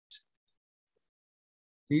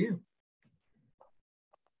to you.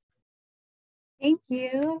 Thank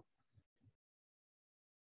you.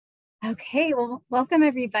 Okay, well, welcome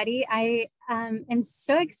everybody. I am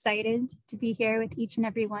so excited to be here with each and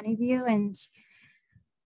every one of you, and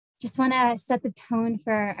just want to set the tone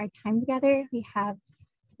for our time together. We have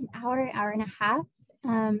an hour and a half,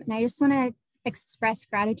 and I just want to express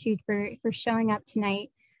gratitude for showing up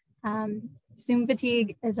tonight. Zoom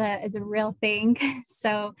fatigue is a real thing,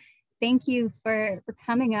 so thank you for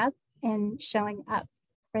coming up and showing up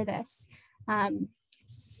for this.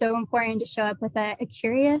 It's so important to show up with a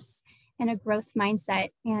curious and a growth mindset.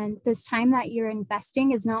 And this time that you're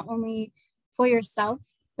investing is not only for yourself,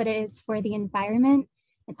 but it is for the environment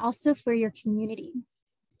and also for your community.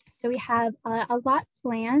 So we have a lot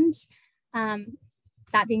planned.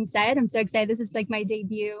 That being said, I'm so excited. This is like my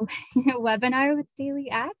debut webinar with Daily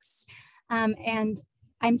Acts. And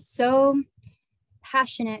I'm so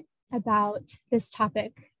passionate about this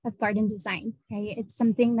topic of garden design, right? It's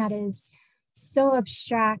something that is so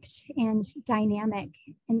abstract and dynamic.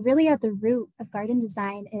 And really at the root of garden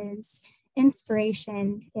design is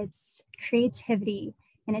inspiration, it's creativity,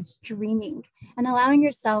 and it's dreaming, and allowing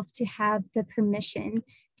yourself to have the permission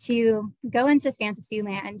to go into fantasy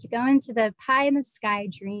land, to go into the pie in the sky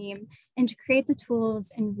dream, and to create the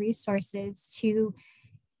tools and resources to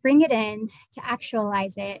bring it in, to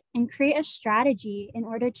actualize it, and create a strategy in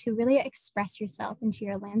order to really express yourself into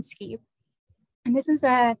your landscape. And this is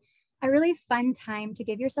a really fun time to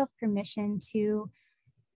give yourself permission to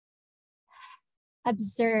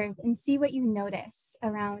observe and see what you notice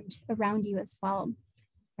around you as well,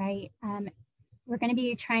 right? We're going to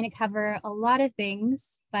be trying to cover a lot of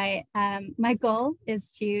things, but my goal is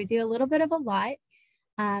to do a little bit of a lot.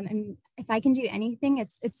 And if I can do anything,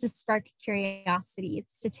 it's to spark curiosity.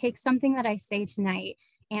 It's to take something that I say tonight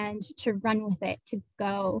and to run with it, to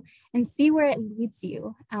go and see where it leads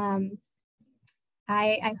you.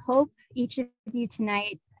 I hope each of you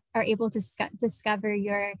tonight are able to discover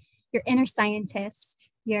your inner scientist,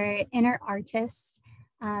 your inner artist,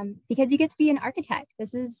 because you get to be an architect.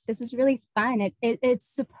 This is really fun. It's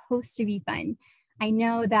supposed to be fun. I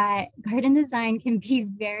know that garden design can be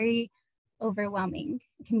very overwhelming.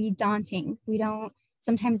 It can be daunting. We don't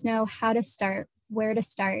sometimes know how to start, where to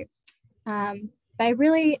start. But I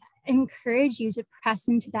really encourage you to press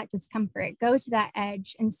into that discomfort, go to that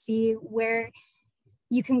edge and see where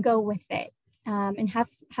you can go with it, and have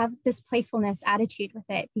this playfulness attitude with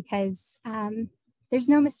it, because there's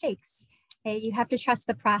no mistakes. You have to trust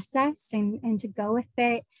the process and to go with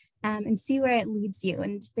it, and see where it leads you.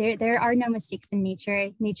 And there are no mistakes in nature.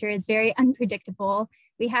 Nature is very unpredictable.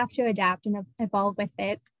 We have to adapt and evolve with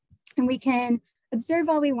it. And we can observe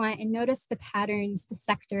all we want and notice the patterns, the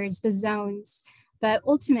sectors, the zones. But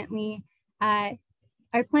ultimately, our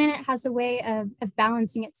planet has a way of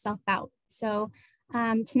balancing itself out. So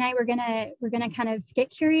tonight we're gonna kind of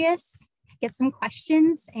get curious, get some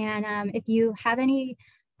questions, and if you have any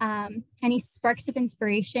sparks of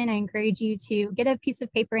inspiration, I encourage you to get a piece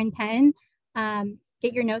of paper and pen,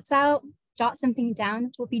 get your notes out, jot something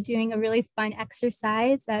down. We'll be doing a really fun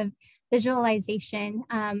exercise of visualization,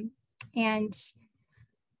 and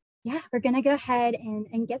yeah, we're gonna go ahead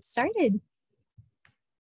and get started.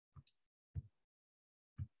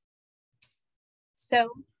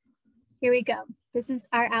 So here we go. This is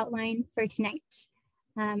our outline for tonight.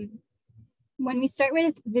 When we start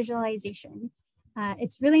with visualization,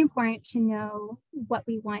 it's really important to know what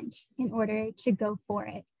we want in order to go for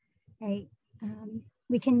it, right?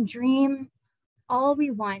 We can dream all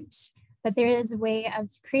we want, but there is a way of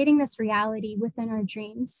creating this reality within our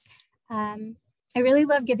dreams. I really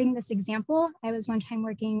love giving this example. I was one time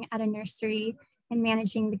working at a nursery and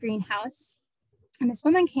managing the greenhouse, and this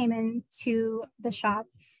woman came into the shop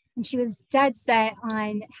and she was dead set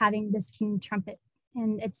on having this king trumpet.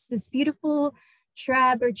 And it's this beautiful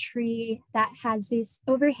shrub or tree that has these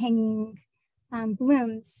overhanging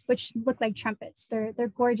blooms, which look like trumpets. They're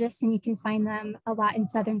gorgeous, and you can find them a lot in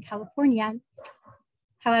Southern California.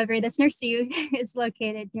 However, this nursery is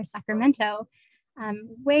located near Sacramento,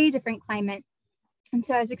 way different climate. And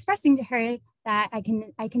so I was expressing to her that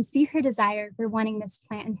I can see her desire for wanting this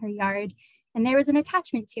plant in her yard, and there was an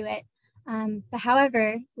attachment to it. But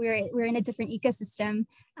however, we're in a different ecosystem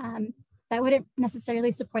that wouldn't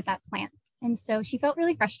necessarily support that plant. And so she felt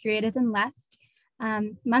really frustrated and left.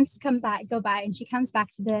 Months go by, and she comes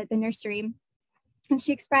back to the nursery, and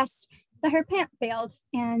she expressed that her plant failed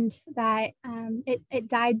and that it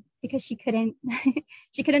died because she couldn't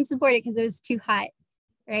support it because it was too hot,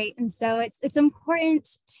 right? And so it's important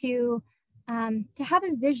to have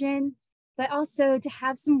a vision but also to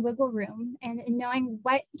have some wiggle room and knowing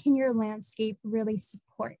what can your landscape really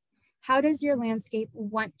support. How does your landscape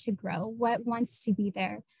want to grow? What wants to be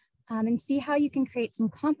there? And see how you can create some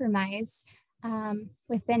compromise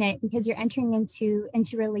within it, because you're entering into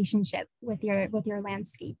relationship with your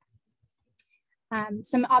landscape.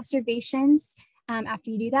 Some observations. After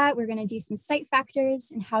you do that, we're going to do some site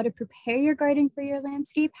factors and how to prepare your garden for your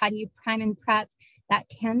landscape. How do you prime and prep that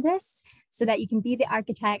canvas so that you can be the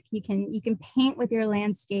architect? You can paint with your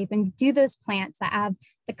landscape and do those plants that have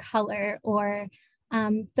the color or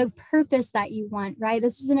the purpose that you want, right?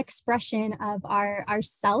 This is an expression of our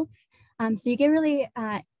self. So you can really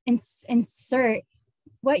insert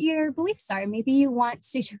what your beliefs are. Maybe you want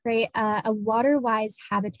to create a water-wise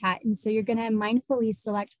habitat. And so you're going to mindfully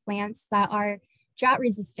select plants that are drought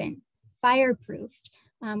resistant, fireproofed,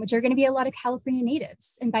 which are going to be a lot of California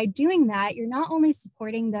natives. And by doing that, you're not only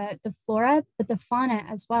supporting the flora, but the fauna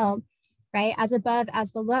as well, right? As above,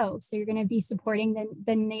 as below. So you're going to be supporting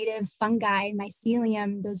the native fungi,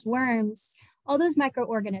 mycelium, those worms, all those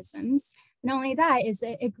microorganisms. Not only that, is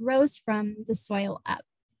it grows from the soil up.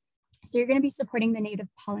 So you're going to be supporting the native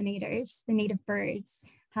pollinators, the native birds,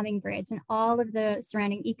 hummingbirds, and all of the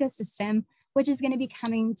surrounding ecosystem, which is going to be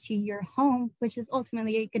coming to your home, which is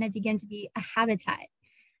ultimately going to begin to be a habitat.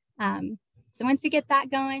 So once we get that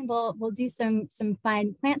going, we'll do some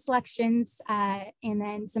fun plant selections and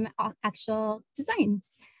then some actual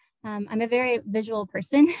designs. I'm a very visual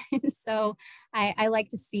person, so I like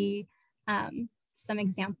to see some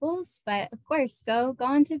examples, but of course, go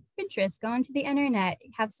onto Pinterest, go onto the internet,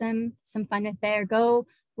 have some fun with there. Go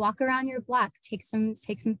walk around your block, take some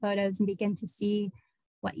photos, and begin to see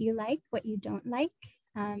what you like, what you don't like.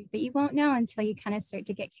 But you won't know until you kind of start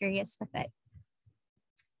to get curious with it.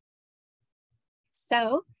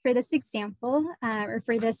 So for this example, or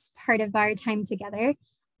for this part of our time together,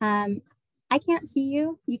 I can't see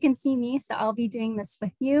you, you can see me, so I'll be doing this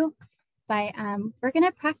with you. But we're going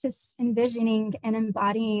to practice envisioning and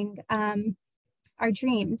embodying our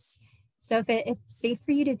dreams. So if it's safe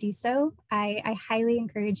for you to do so, I highly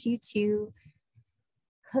encourage you to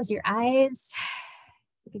close your eyes,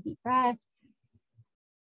 take a deep breath,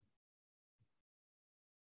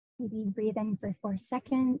 maybe breathe in for 4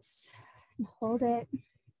 seconds, and hold it,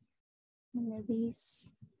 and release.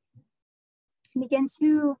 And begin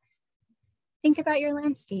to think about your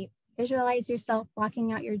landscape. Visualize yourself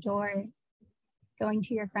walking out your door, going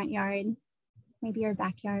to your front yard, maybe your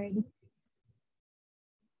backyard.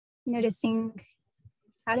 Noticing,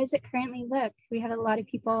 how does it currently look? We have a lot of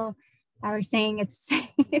people that were saying it's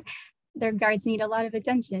their yards need a lot of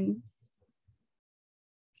attention.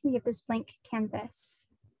 We have this blank canvas.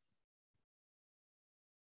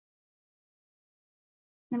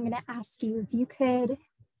 I'm going to ask you if you could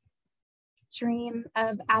dream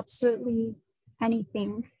of absolutely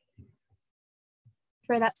anything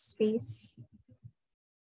for that space.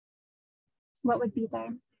 What would be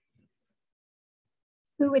there?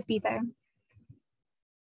 Who would be there?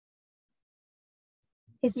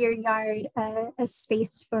 Is your yard a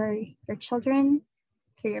space for your children,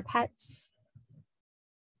 for your pets?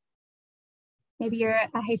 Maybe you're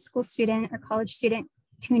a high school student or college student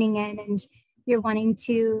tuning in and you're wanting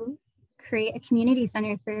to create a community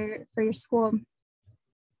center for your school.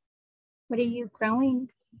 What are you growing?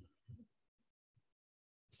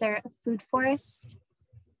 Is there a food forest?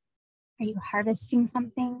 Are you harvesting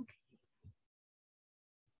something?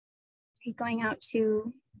 Are you going out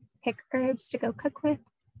to pick herbs to go cook with?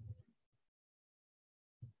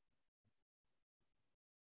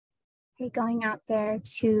 Are you going out there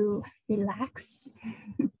to relax?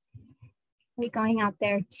 Are you going out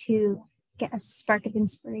there to get a spark of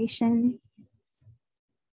inspiration?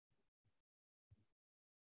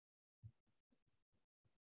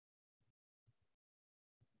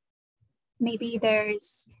 Maybe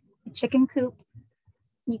there's a chicken coop.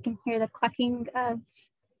 You can hear the clucking of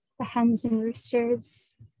the hens and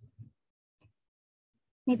roosters.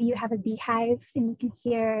 Maybe you have a beehive and you can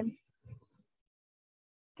hear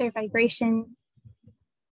their vibration,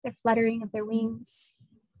 their fluttering of their wings.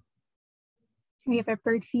 We have a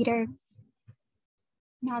bird feeder.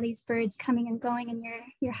 And all these birds coming and going in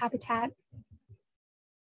your habitat.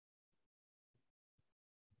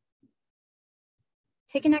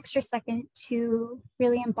 Take an extra second to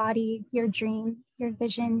really embody your dream, your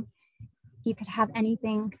vision. If you could have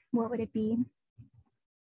anything, what would it be?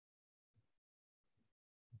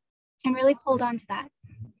 And really hold on to that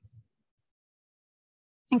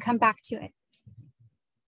and come back to it.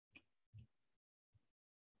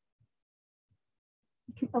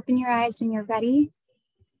 You can open your eyes when you're ready.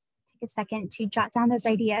 Take a second to jot down those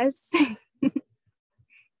ideas.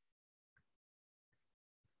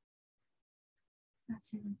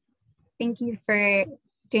 Awesome. Thank you for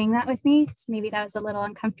doing that with me. So maybe that was a little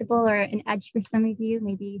uncomfortable or an edge for some of you.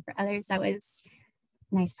 Maybe for others, that was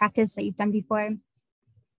a nice practice that you've done before. And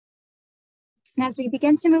as we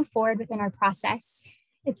begin to move forward within our process,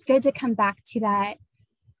 it's good to come back to that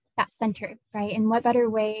center, right? And what better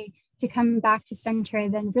way to come back to center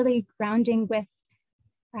than really grounding with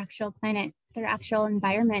our actual planet, their actual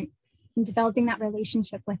environment, and developing that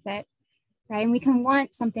relationship with it, right? And we can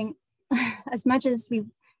want something as much as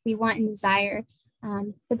we want and desire,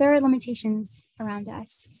 but there are limitations around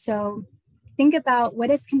us. So think about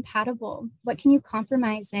what is compatible, what can you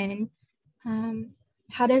compromise in,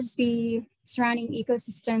 how does the surrounding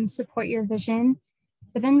ecosystem support your vision,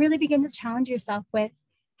 but then really begin to challenge yourself with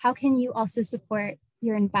how can you also support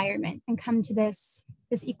your environment and come to this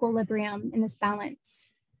equilibrium and this balance.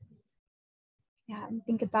 Yeah, and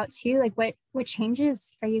think about too, like what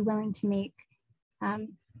changes are you willing to make?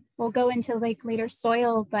 We'll go into like later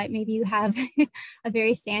soil, but maybe you have a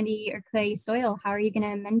very sandy or clay soil. How are you going to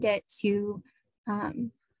amend it to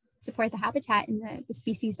support the habitat and the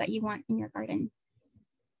species that you want in your garden?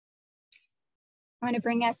 I want to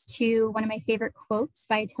bring us to one of my favorite quotes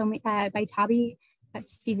by Toby,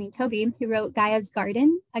 who wrote Gaia's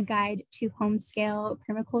Garden, A Guide to Home-Scale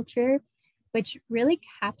Permaculture, which really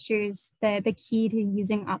captures the key to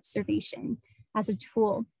using observation as a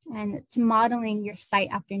tool and to modeling your site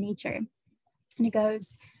after nature. And it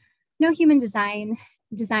goes, no human designed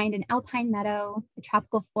an alpine meadow, a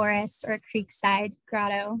tropical forest, or a creekside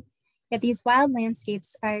grotto. Yet these wild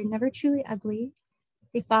landscapes are never truly ugly.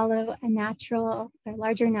 They follow a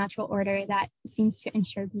larger natural order that seems to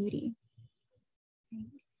ensure beauty.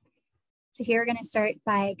 So here we're going to start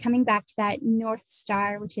by coming back to that North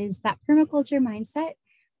Star, which is that permaculture mindset,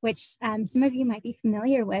 which some of you might be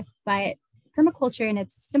familiar with, but permaculture in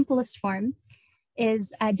its simplest form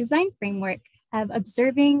is a design framework of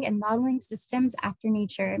observing and modeling systems after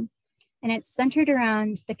nature. And it's centered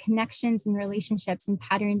around the connections and relationships and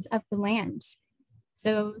patterns of the land.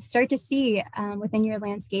 So start to see within your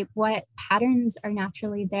landscape what patterns are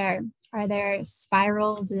naturally there. Are there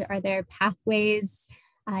spirals? Are there pathways,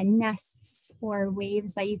 nests, or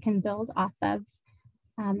waves that you can build off of?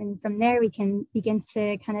 And from there, we can begin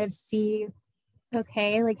to kind of see,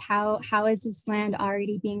 okay, like how is this land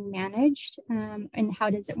already being managed, and how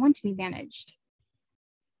does it want to be managed?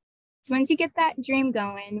 So once you get that dream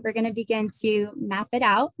going, we're going to begin to map it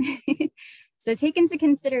out. So take into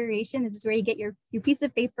consideration, this is where you get your piece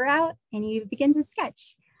of paper out and you begin to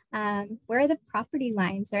sketch. Where are the property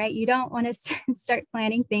lines, right? You don't want to start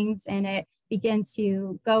planning things and it begin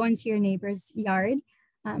to go into your neighbor's yard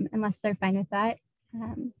unless they're fine with that.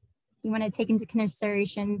 You want to take into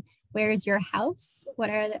consideration, where is your house?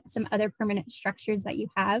 What are some other permanent structures that you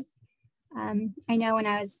have? I know when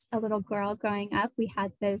I was a little girl growing up, we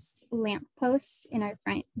had this lamp post in our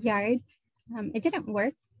front yard. It didn't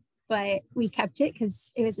work, but we kept it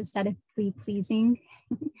because it was aesthetically pleasing.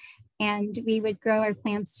 And we would grow our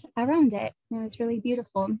plants around it. And it was really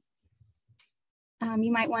beautiful.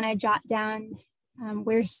 You might want to jot down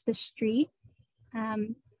where's the street?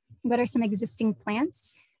 What are some existing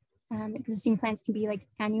plants? Existing plants can be like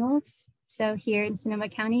annuals. So here in Sonoma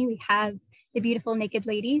County, we have the beautiful naked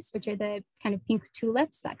ladies, which are the kind of pink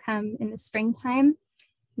tulips that come in the springtime.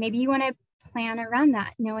 Maybe you want to plan around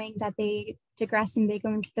that, knowing that they digress and they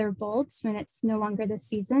go into their bulbs when it's no longer the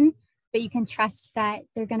season, but you can trust that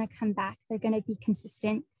they're going to come back. They're going to be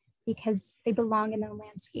consistent because they belong in the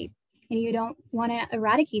landscape, and you don't want to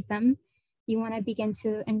eradicate them. You want to begin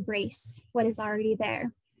to embrace what is already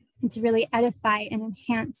there and to really edify and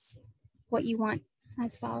enhance what you want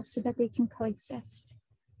as well so that they can coexist.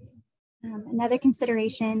 Another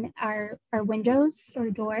consideration are windows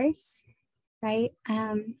or doors, right?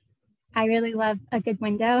 I really love a good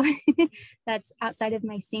window that's outside of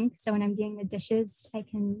my sink. So when I'm doing the dishes, I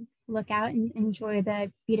can look out and enjoy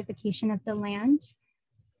the beautification of the land.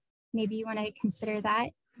 Maybe you want to consider that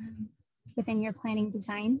within your planning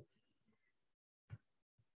design.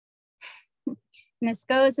 And this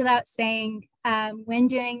goes without saying, when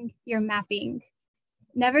doing your mapping,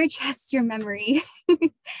 never trust your memory.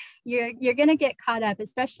 You're going to get caught up,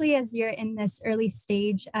 especially as you're in this early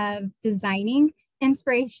stage of designing.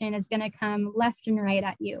 Inspiration is going to come left and right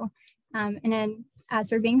at you. And then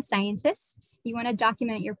as we're being scientists, you want to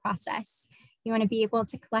document your process. You want to be able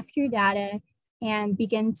to collect your data and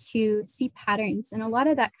begin to see patterns. And a lot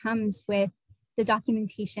of that comes with the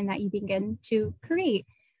documentation that you begin to create.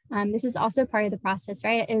 This is also part of the process,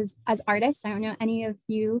 right? As artists, I don't know any of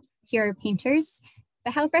you here are painters,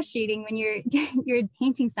 but how frustrating when you're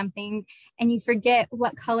painting something and you forget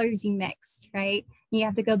what colors you mixed, right? You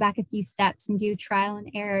have to go back a few steps and do trial and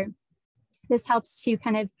error. This helps to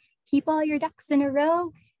kind of keep all your ducks in a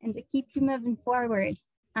row and to keep you moving forward.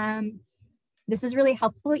 This is really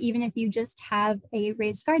helpful even if you just have a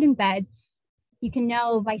raised garden bed. You can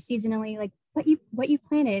know by seasonally like what you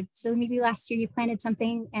planted. So maybe last year you planted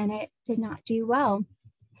something and it did not do well.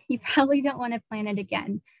 You probably don't want to plant it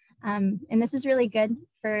again. And this is really good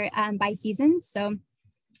for by seasons. So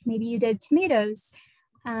maybe you did tomatoes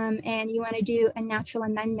and you want to do a natural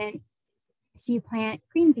amendment. So you plant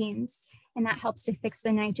green beans, and that helps to fix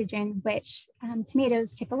the nitrogen, which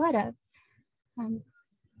tomatoes take a lot of.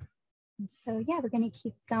 So yeah, we're going to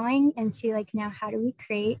keep going into like now how do we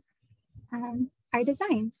create our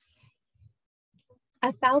designs.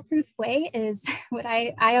 A foul-proof way is what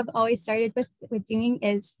I have always started with doing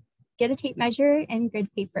is get a tape measure and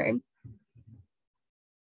grid paper.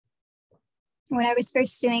 When I was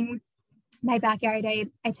first doing my backyard,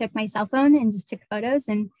 I took my cell phone and just took photos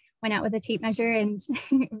and went out with a tape measure and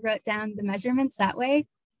wrote down the measurements that way.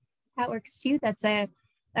 That works too. That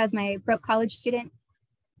was my broke college student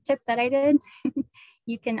tip that I did.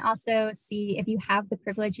 You can also see, if you have the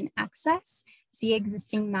privilege and access, see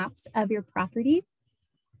existing maps of your property,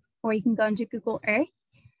 or you can go into Google Earth.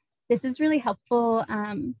 This is really helpful.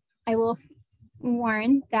 I will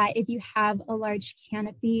warn that if you have a large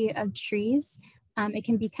canopy of trees, it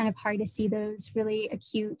can be kind of hard to see those really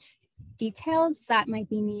acute details that might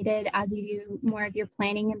be needed as you do more of your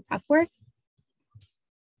planning and prep work.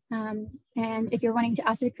 And if you're wanting to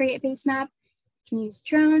also create a base map, you can use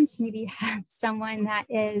drones. Maybe you have someone that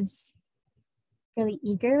is really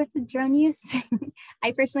eager with the drone use.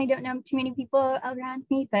 I personally don't know too many people around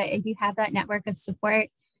me, but if you have that network of support,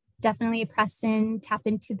 definitely press in, tap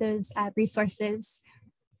into those resources.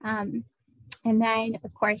 And then,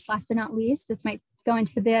 of course, last but not least, this might go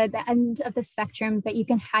into the end of the spectrum, but you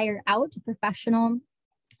can hire out a professional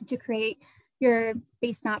to create your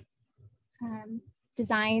base map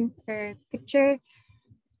design or picture.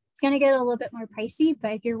 It's going to get a little bit more pricey,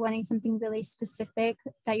 but if you're wanting something really specific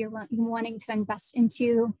that you're wanting to invest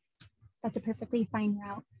into, that's a perfectly fine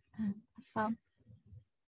route as well.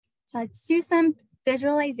 So let's do some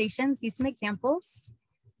visualizations, see some examples.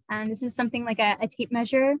 This is something like a tape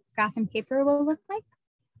measure, graph and paper will look like.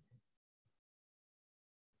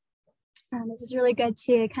 This is really good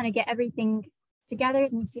to kind of get everything together.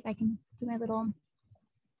 Let me see if I can do my little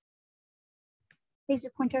laser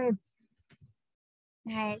pointer.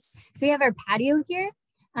 Nice. So we have our patio here.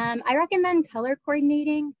 I recommend color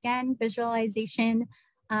coordinating, again, visualization.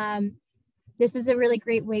 This is a really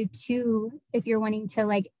great way too, if you're wanting to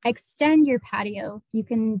like extend your patio, you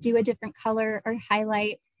can do a different color or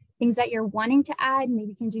highlight things that you're wanting to add. Maybe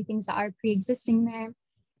you can do things that are pre-existing there.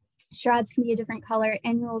 Shrubs can be a different color,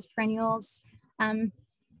 annuals, perennials.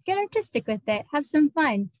 Get artistic with it, have some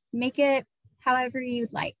fun, make it however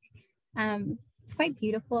you'd like. It's quite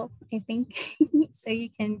beautiful, I think. So you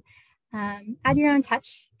can add your own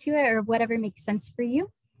touch to it or whatever makes sense for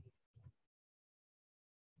you.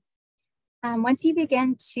 Once you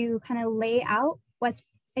begin to kind of lay out what's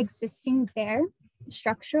existing there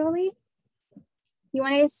structurally, you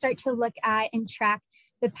want to start to look at and track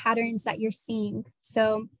the patterns that you're seeing.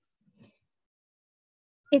 So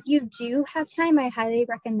if you do have time, I highly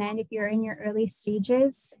recommend, if you're in your early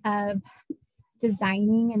stages of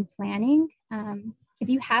designing and planning, if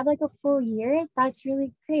you have like a full year, that's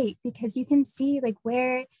really great because you can see like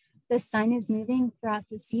where the sun is moving throughout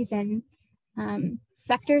the season.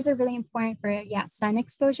 Sectors are really important for sun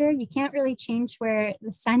exposure. You can't really change where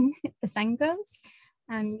the sun goes.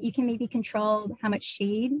 You can maybe control how much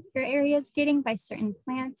shade your area is getting by certain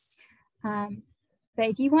plants. But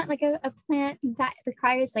if you want like a plant that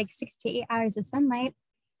requires like 6 to 8 hours of sunlight,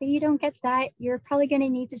 but you don't get that, you're probably going to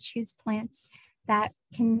need to choose plants that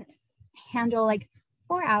can handle like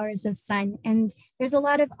 4 hours of sun. And there's a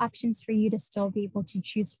lot of options for you to still be able to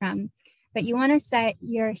choose from, but you want to set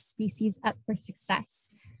your species up for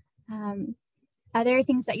success. Other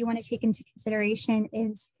things that you want to take into consideration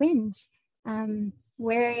is wind.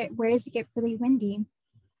 Where does it get really windy?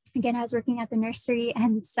 Again, I was working at the nursery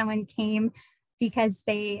and someone came because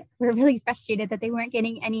they were really frustrated that they weren't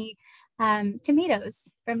getting any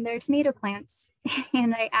tomatoes from their tomato plants.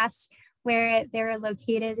 And I asked where they're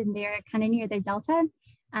located, and they're kind of near the Delta,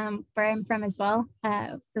 where I'm from as well,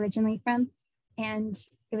 originally from. And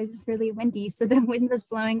it was really windy, so the wind was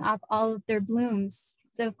blowing off all of their blooms.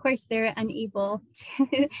 So of course they're unable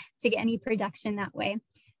to get any production that way.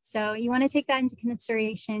 So you want to take that into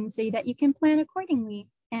consideration so that you can plan accordingly,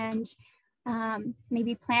 and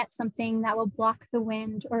maybe plant something that will block the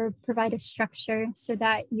wind or provide a structure so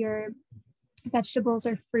that your vegetables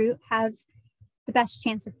or fruit have the best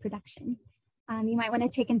chance of production. You might want to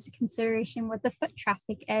take into consideration what the foot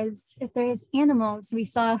traffic is. If there's animals, we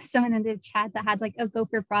saw someone in the chat that had like a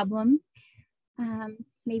gopher problem.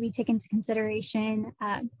 Maybe take into consideration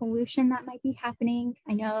pollution that might be happening.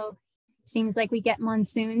 I know it seems like we get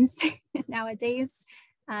monsoons nowadays.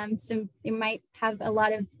 So you might have a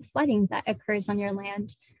lot of flooding that occurs on your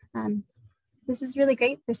land. This is really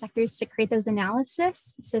great for sectors to create those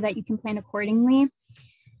analysis so that you can plan accordingly.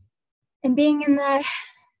 And being in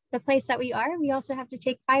the place that we are, we also have to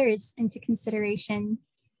take fires into consideration.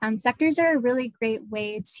 Sectors are a really great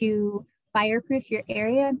way to fireproof your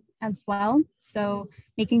area as well. So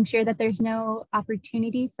making sure that there's no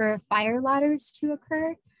opportunity for fire ladders to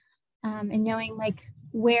occur, and knowing like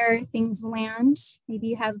where things land.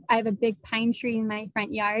 Maybe I have a big pine tree in my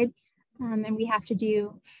front yard, and we have to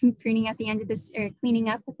do pruning at the end of this, or cleaning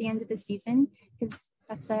up at the end of the season, because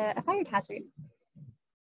that's a fire hazard.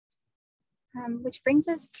 Which brings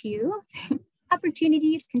us to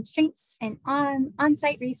opportunities, constraints, and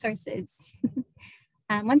on-site resources.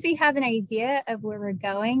 Once we have an idea of where we're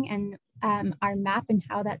going and our map and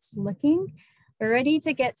how that's looking, we're ready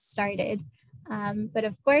to get started. But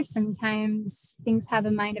of course, sometimes things have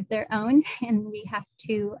a mind of their own and we have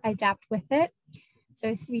to adapt with it.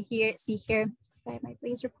 So see here, by my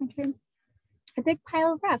laser pointer, a big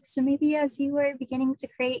pile of rocks. So maybe as you were beginning to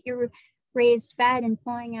create your raised bed and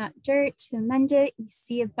pulling out dirt to amend it, you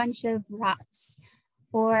see a bunch of rocks.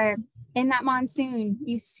 Or in that monsoon,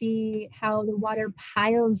 you see how the water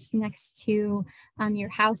piles next to your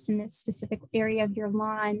house in this specific area of your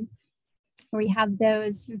lawn, where you have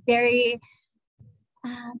those very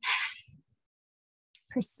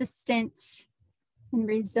persistent and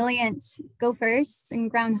resilient gophers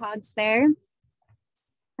and groundhogs there.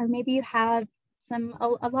 Or maybe you have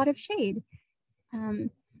a lot of shade.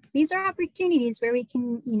 These are opportunities where we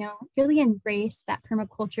can, really embrace that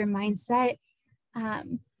permaculture mindset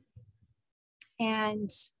and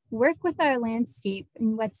work with our landscape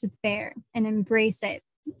and what's there and embrace it.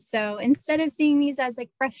 So instead of seeing these as like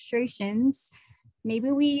frustrations,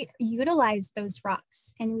 maybe we utilize those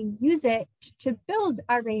rocks and we use it to build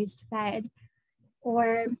our raised bed.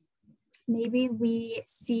 Or maybe we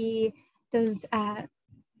see those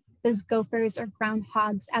gophers or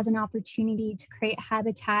groundhogs as an opportunity to create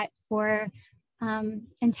habitat for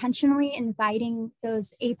intentionally inviting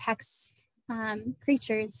those apex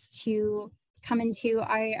creatures to come into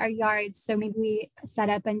our yards. So maybe we set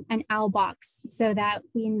up an owl box so that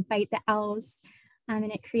we invite the owls, and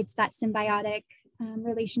it creates that symbiotic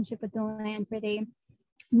relationship with the land where they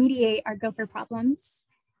mediate our gopher problems.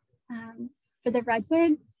 For the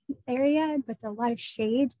redwood area with a lot of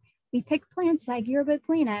shade, we pick plants like Yoruba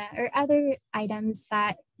plana or other items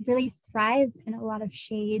that really thrive in a lot of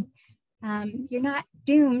shade. You're not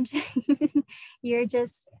doomed. You're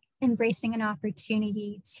just embracing an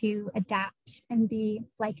opportunity to adapt and be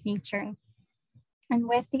like nature. And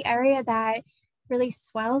with the area that really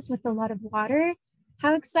swells with a lot of water,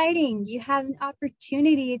 how exciting. You have an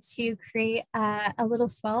opportunity to create a little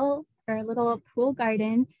swell or a little pool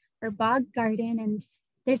garden or bog garden, and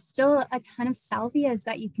there's still a ton of salvias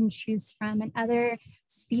that you can choose from and other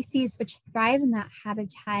species which thrive in that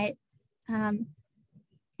habitat. And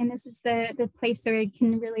this is the place where we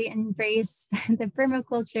can really embrace the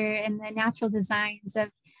permaculture and the natural designs of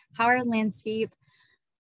how our landscape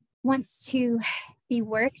wants to be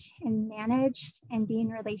worked and managed and be in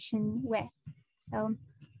relation with. So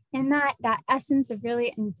in that essence of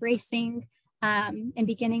really embracing and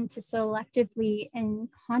beginning to selectively and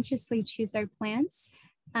consciously choose our plants,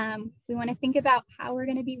 we want to think about how we're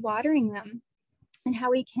going to be watering them and how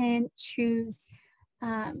we can choose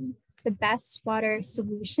the best water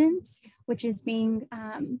solutions, which is being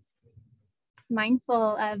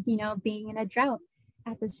mindful of, being in a drought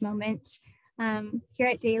at this moment. Here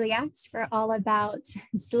at Daily Acts, we're all about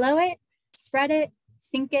slow it, spread it,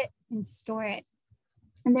 sink it, and store it.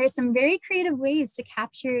 And there's some very creative ways to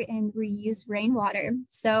capture and reuse rainwater.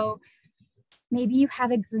 So maybe you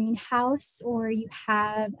have a greenhouse or you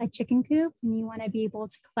have a chicken coop and you want to be able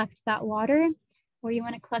to collect that water, or you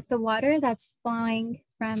want to collect the water that's flowing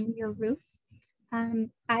from your roof.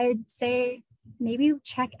 I'd say maybe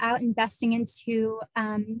check out investing into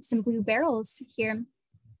some blue barrels here.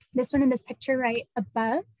 This one in this picture right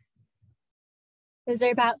above, those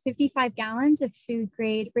are about 55 gallons of food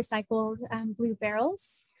grade recycled blue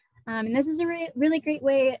barrels. And this is a really great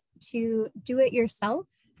way to do it yourself.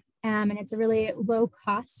 And it's a really low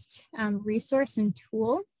cost resource and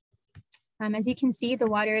tool. As you can see, the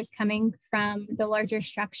water is coming from the larger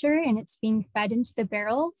structure and it's being fed into the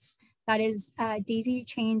barrels that is daisy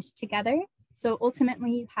chained together. So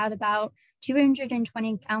ultimately you have about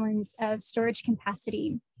 220 gallons of storage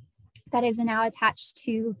capacity that is now attached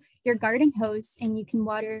to your garden hose, and you can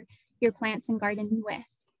water your plants and garden with.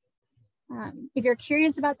 If you're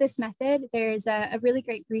curious about this method, there's a really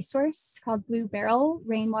great resource called Blue Barrel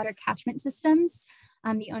Rainwater Catchment Systems.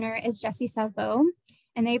 The owner is Jesse Salvo,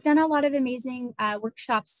 and they've done a lot of amazing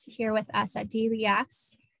workshops here with us at Daily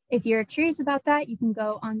Acts. If you're curious about that, you can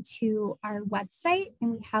go onto our website,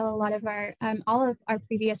 and we have a lot of our, all of our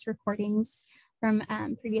previous recordings from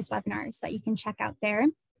previous webinars that you can check out there.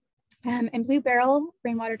 And Blue Barrel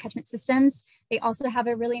Rainwater Catchment Systems, they also have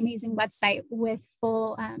a really amazing website with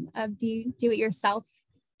full of do-it-yourself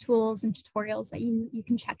tools and tutorials that you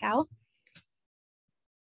can check out.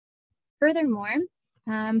 Furthermore,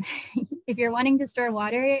 if you're wanting to store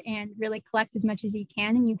water and really collect as much as you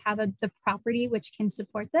can, and you have the property which can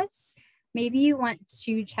support this, maybe you want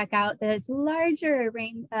to check out this larger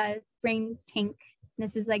rain tank.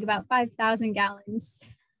 This is like about 5,000 gallons.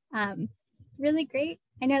 Really great.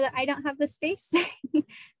 I know that I don't have the space,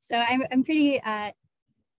 so I'm pretty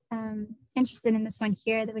interested in this one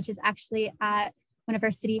here, which is actually at one of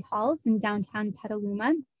our city halls in downtown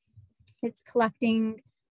Petaluma. It's collecting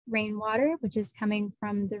rainwater, which is coming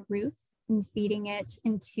from the roof and feeding it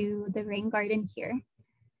into the rain garden here.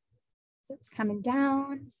 So it's coming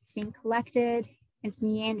down, it's being collected, it's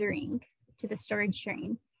meandering to the storage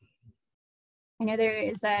drain. I know there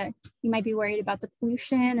is you might be worried about the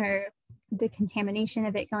pollution or the contamination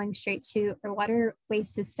of it going straight to our waterway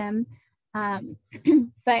system. But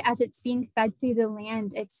as it's being fed through the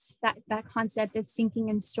land, it's that concept of sinking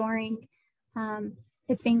and storing.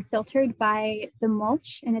 It's being filtered by the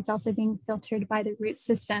mulch, and it's also being filtered by the root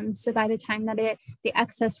system. So by the time that the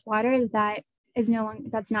excess water that is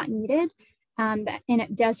that's not needed, and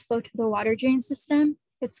it does flow to the water drain system,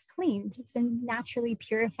 it's cleaned. It's been naturally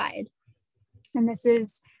purified. And this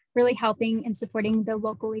is really helping and supporting the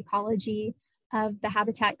local ecology of the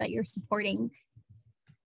habitat that you're supporting.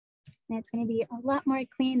 And it's going to be a lot more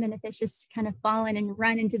clean than if it's just kind of fallen and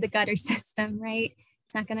run into the gutter system, right?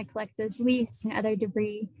 It's not going to collect those leaves and other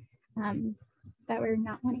debris that we're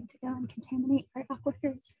not wanting to go and contaminate our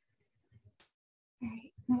aquifers. All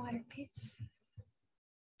right, the water piece.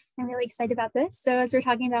 I'm really excited about this. So as we're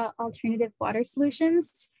talking about alternative water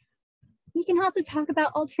solutions, we can also talk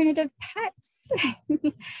about alternative pets.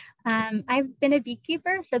 I've been a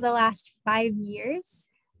beekeeper for the last 5 years.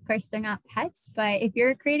 Of course, they're not pets, but if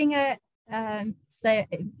you're creating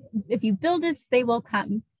if you build it, they will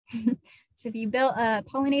come. So if you build a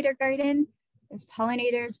pollinator garden, those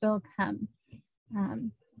pollinators will come.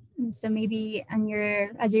 And so maybe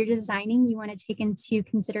as you're designing, you want to take into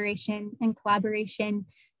consideration and collaboration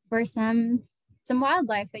for some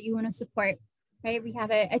wildlife that you want to support. Right, we have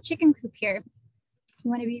a chicken coop here. You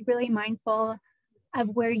want to be really mindful of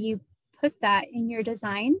where you put that in your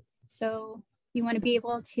design. So you want to be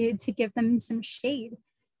able to give them some shade.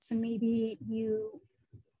 So maybe you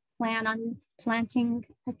plan on planting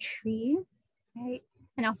a tree, right?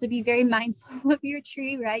 And also be very mindful of your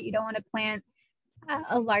tree, right? You don't want to plant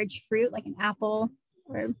a large fruit like an apple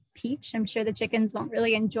or peach. I'm sure the chickens won't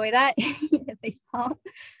really enjoy that if they fall.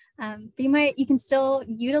 But you can still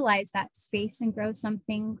utilize that space and grow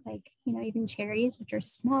something like, even cherries, which are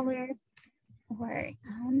smaller, or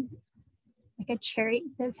like a cherry.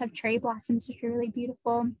 Those have cherry blossoms, which are really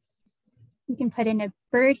beautiful. You can put in a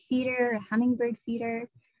bird feeder, a hummingbird feeder.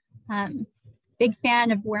 Big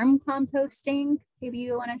fan of worm composting. Maybe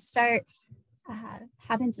you want to start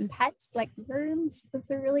having some pets like worms.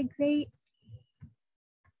 Those are really great.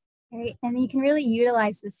 Right, and you can really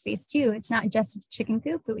utilize this space too. It's not just a chicken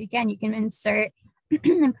coop, but again, you can insert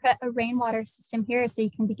and put a rainwater system here so you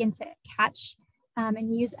can begin to catch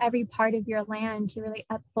and use every part of your land to really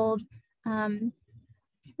uphold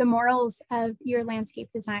the morals of your landscape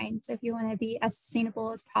design. So if you want to be as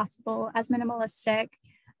sustainable as possible, as minimalistic,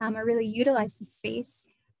 or really utilize the space,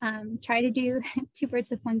 try to do 2 birds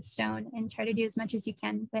with 1 stone and try to do as much as you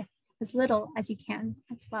can with as little as you can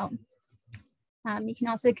as well. You can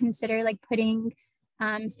also consider like putting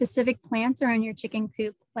specific plants around your chicken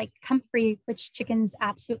coop, like comfrey, which chickens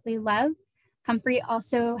absolutely love. Comfrey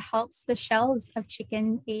also helps the shells of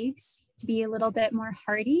chicken eggs to be a little bit more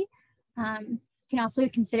hardy. You can also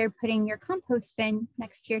consider putting your compost bin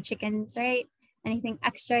next to your chickens, right? Anything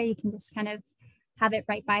extra, you can just kind of have it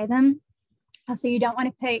right by them. Also, you don't want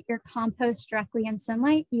to put your compost directly in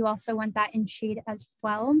sunlight. You also want that in shade as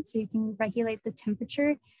well, so you can regulate the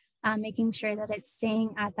temperature, making sure that it's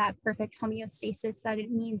staying at that perfect homeostasis that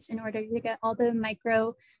it needs in order to get all the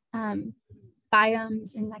micro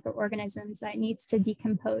biomes and microorganisms that it needs to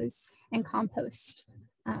decompose and compost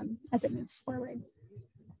as it moves forward.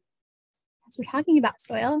 as we're talking about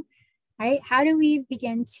soil, right, how do we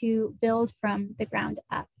begin to build from the ground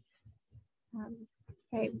up?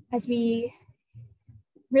 Right, as we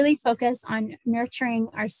really focus on nurturing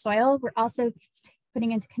our soil, we're also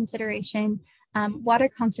putting into consideration water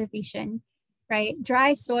conservation, right?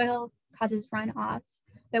 Dry soil causes runoff,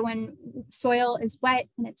 but when soil is wet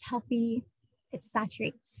and it's healthy, it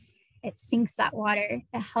saturates, it sinks that water,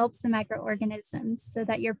 it helps the microorganisms so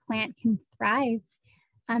that your plant can thrive.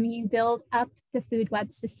 You build up the food web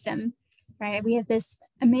system, right? We have this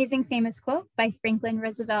amazing famous quote by Franklin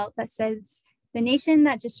Roosevelt that says, "The nation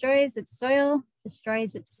that destroys its soil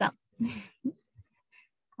destroys itself."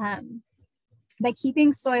 By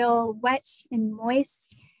keeping soil wet and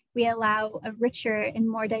moist, we allow a richer and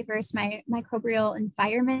more diverse microbial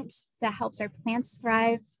environment that helps our plants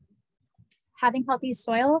thrive. Having healthy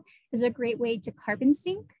soil is a great way to carbon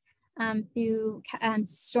sink through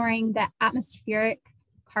storing the atmospheric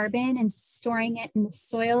carbon and storing it in the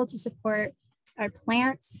soil to support our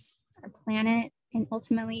plants, our planet, and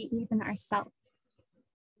ultimately even ourselves.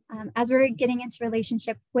 As we're getting into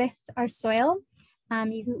relationship with our soil,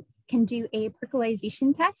 you can do a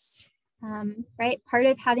percolization test, right? Part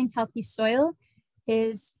of having healthy soil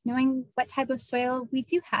is knowing what type of soil we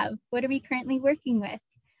do have. What are we currently working with?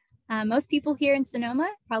 Most people here in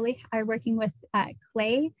Sonoma probably are working with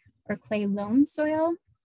clay or clay loam soil.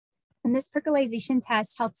 And this percolization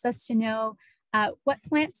test helps us to know what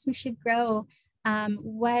plants we should grow,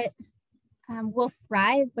 what will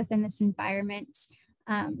thrive within this environment.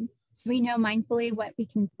 So we know mindfully what we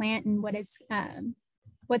can plant and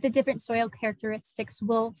what the different soil characteristics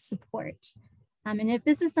will support. And if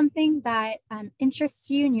this is something that interests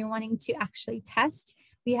you and you're wanting to actually test,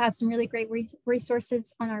 we have some really great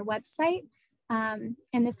resources on our website. And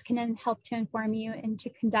this can then help to inform you and to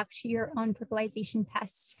conduct your own percolization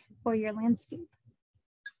test for your landscape.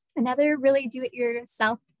 Another really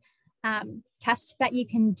do-it-yourself test that you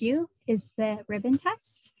can do is the ribbon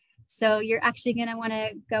test. So you're actually going to want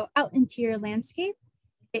to go out into your landscape,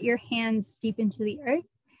 get your hands deep into the earth.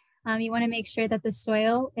 You want to make sure that the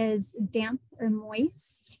soil is damp or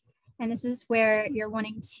moist. And this is where you're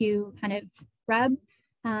wanting to kind of rub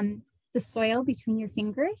the soil between your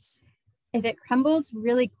fingers. If it crumbles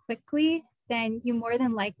really quickly, then you more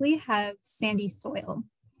than likely have sandy soil.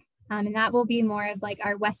 And that will be more of like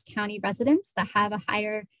our West County residents that have a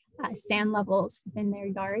higher sand levels within their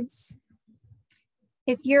yards.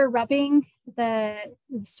 If you're rubbing the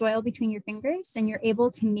soil between your fingers and you're able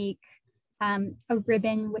to make a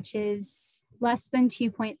ribbon which is less than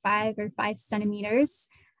 2.5 or 5 centimeters,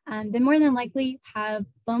 then more than likely you have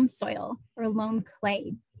loam soil or loam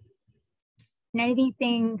clay. And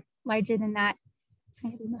anything larger than that, it's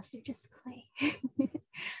going to be mostly just clay.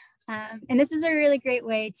 And this is a really great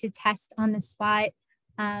way to test on the spot.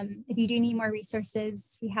 If you do need more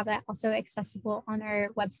resources, we have that also accessible on our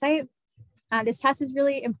website. This test is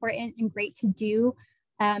really important and great to do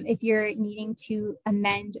if you're needing to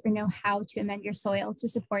amend or know how to amend your soil to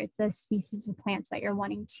support the species of plants that you're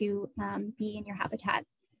wanting to be in your habitat.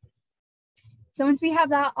 So once we have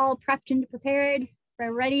that all prepped and prepared,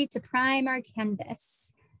 we're ready to prime our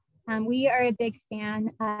canvas. We are a big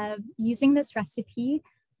fan of using this recipe.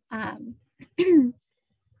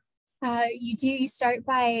 You start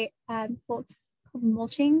by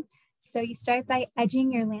mulching. So you start by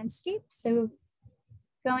edging your landscape. So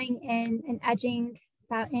going in and edging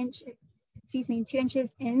about 2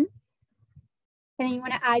 inches in. And then you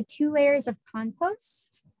want to add 2 layers of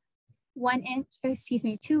compost,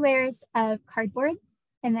 2 layers of cardboard,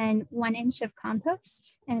 and then 1 inch of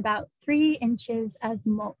compost and about 3 inches of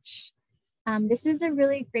mulch. This is a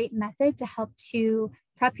really great method to help to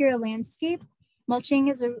prep your landscape. Mulching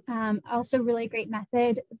is also a really great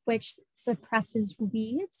method which suppresses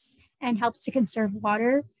weeds and helps to conserve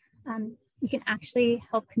water. You can actually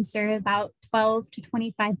help conserve about 12 to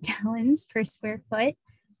 25 gallons per square foot,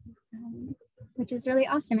 which is really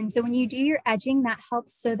awesome. And so when you do your edging, that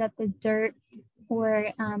helps so that the dirt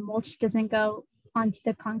or mulch doesn't go onto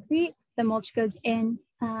the concrete. The mulch goes in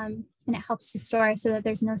and it helps to store so that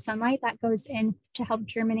there's no sunlight that goes in to help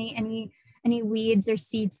germinate any weeds or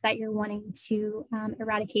seeds that you're wanting to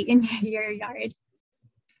eradicate in your yard.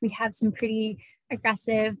 We have some pretty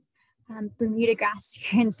aggressive Bermuda grass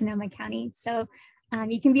here in Sonoma County. So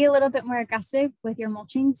you can be a little bit more aggressive with your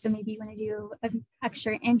mulching. So maybe you want to do an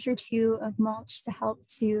extra inch or 2 of mulch to help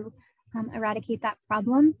to eradicate that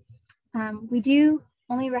problem. We do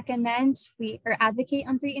only recommend or advocate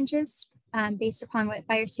on 3 inches based upon what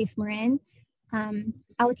Fire Safe Marin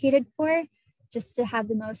allocated for, just to have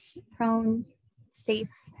the most prone,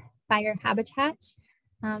 safe fire habitat.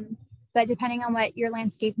 But depending on what your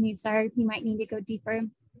landscape needs are, you might need to go deeper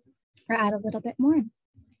or add a little bit more.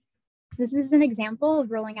 So this is an example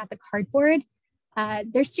of rolling out the cardboard.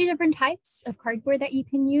 There's 2 different types of cardboard that you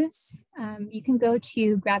can use. You can go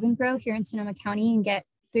to Grab and Grow here in Sonoma County and get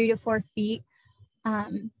 3 to 4 feet.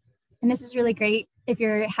 And this is really great if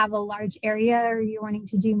you have a large area or you're wanting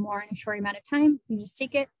to do more in a short amount of time. You just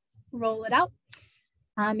take it, roll it out.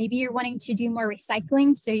 Maybe you're wanting to do more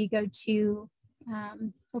recycling, so you go to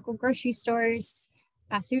local grocery stores,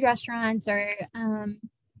 fast food restaurants, or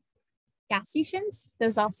gas stations.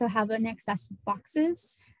 Those also have an excess of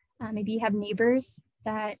boxes. Maybe you have neighbors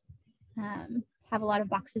that have a lot of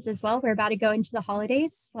boxes as well. We're about to go into the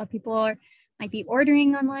holidays. A lot of people might be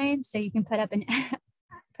ordering online, so you can put up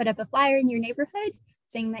a flyer in your neighborhood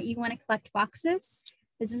saying that you want to collect boxes.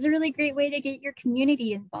 This is a really great way to get your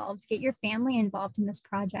community involved, get your family involved in this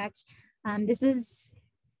project. This is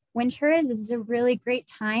winter. This is a really great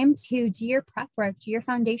time to do your prep work, do your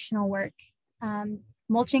foundational work.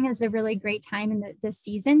 Mulching is a really great time in this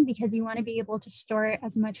season because you want to be able to store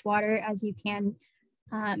as much water as you can,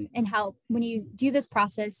 and how when you do this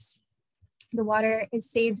process, the water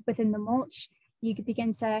is saved within the mulch. You can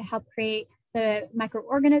begin to help create the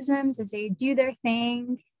microorganisms as they do their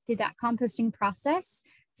thing through that composting process.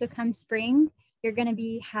 So come spring, you're going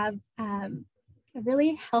to have a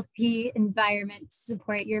really healthy environment to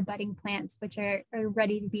support your budding plants, which are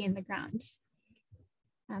ready to be in the ground.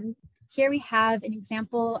 Here we have an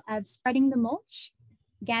example of spreading the mulch.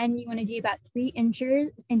 Again, you want to do about 3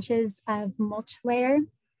 inches of mulch layer,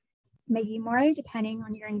 maybe more depending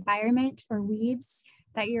on your environment or weeds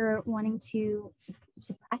that you're wanting to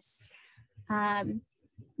suppress.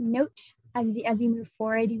 Note as you move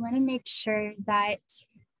forward, you want to make sure that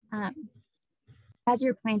as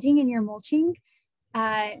you're planting and you're mulching,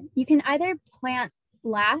 you can either plant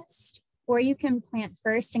last or you can plant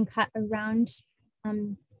first and cut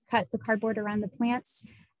the cardboard around the plants.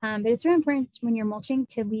 But it's really important when you're mulching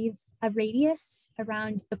to leave a radius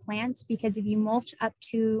around the plant, because if you mulch up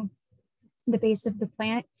to the base of the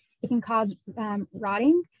plant, it can cause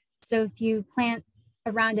rotting. So if you plant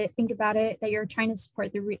around it, think about it that you're trying to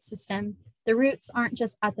support the root system. The roots aren't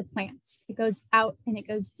just at the plants, it goes out and it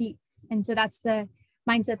goes deep. And so that's the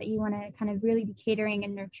mindset that you want to kind of really be catering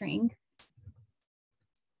and nurturing.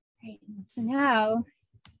 Right, so now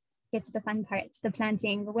get to the fun part, the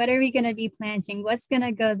planting. What are we going to be planting? What's going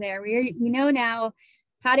to go there? We know now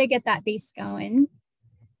how to get that base going.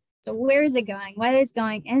 So where is it going? What is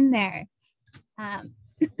going in there?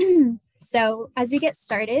 So as we get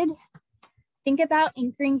started, think about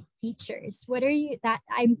anchoring features. What are you that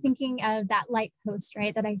I'm thinking of that light post,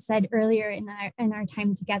 right? That I said earlier in our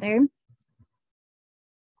time together.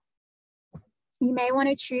 You may want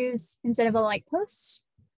to choose, instead of a light post,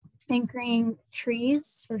 anchoring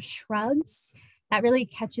trees or shrubs that really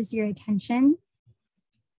catches your attention.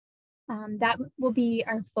 That will be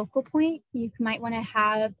our focal point. You might want to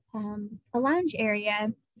have a lounge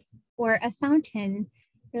area or a fountain,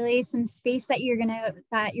 really some space that your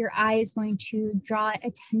eye is going to draw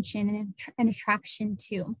attention and attraction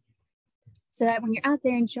to, so that when you're out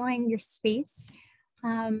there enjoying your space,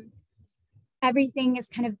 everything is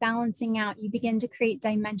kind of balancing out. You begin to create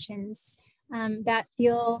dimensions that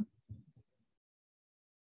feel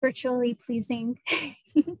virtually pleasing.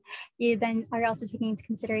 You then are also taking into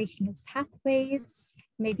consideration as pathways.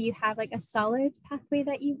 Maybe you have like a solid pathway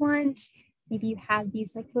that you want. Maybe you have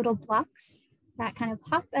these like little blocks that kind of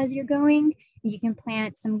hop as you're going. You can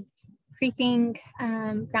plant some creeping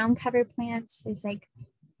ground cover plants. There's like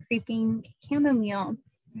creeping chamomile,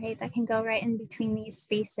 right? That can go right in between these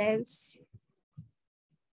spaces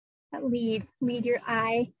that lead your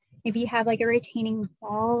eye. Maybe you have like a retaining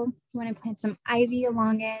wall. You want to plant some ivy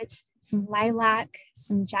along it, some lilac,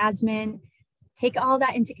 some jasmine. Take all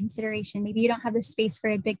that into consideration. Maybe you don't have the space for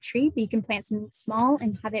a big tree, but you can plant something small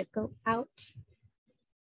and have it go out.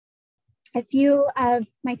 A few of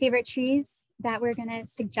my favorite trees that we're going to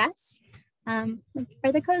suggest are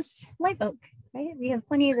the coast live oak, right? We have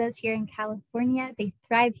plenty of those here in California. They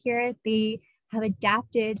thrive here. They have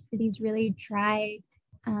adapted for these really dry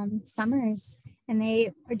summers, and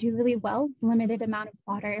they do really well with limited amount of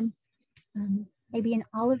water. Maybe an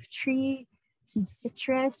olive tree, some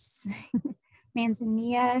citrus,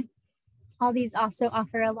 manzanilla. All these also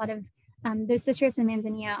offer a lot of, the citrus and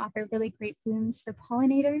manzanilla offer really great blooms for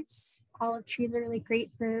pollinators. Olive trees are really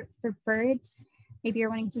great for birds. Maybe you're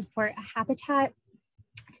wanting to support a habitat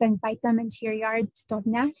to invite them into your yard to build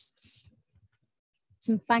nests.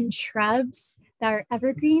 Some fun shrubs that are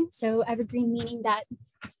evergreen. So evergreen meaning that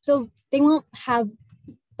they won't have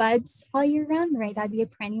buds all year round, right? That'd be a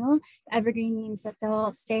perennial. Evergreen means that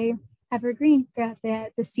they'll stay evergreen throughout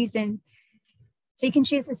the season. So you can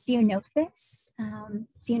choose a ceanothus.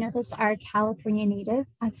 Ceanothus are California native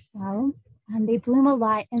as well. They bloom a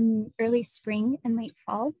lot in early spring and late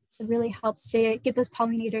fall. So it really helps to get those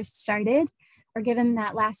pollinators started or give them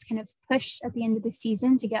that last kind of push at the end of the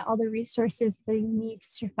season to get all the resources that you need to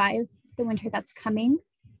survive the winter that's coming.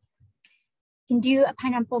 You can do a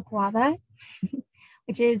pineapple guava,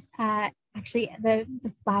 which is actually the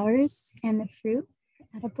flowers and the fruit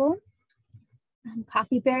are edible.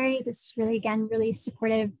 Coffee berry, this is really, again, really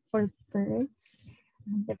supportive for birds,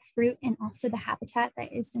 the fruit and also the habitat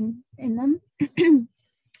that is in them.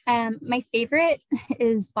 My favorite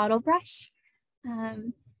is bottle brush.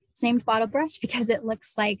 It's named bottle brush because it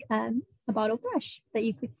looks like a bottle brush that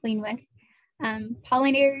you could clean with.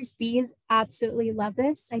 Pollinators, bees absolutely love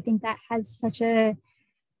this. I think that has such a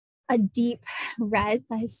deep red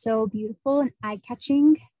that is so beautiful and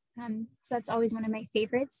eye-catching. So that's always one of my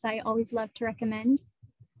favorites that I always love to recommend.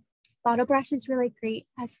 Bottle brush is really great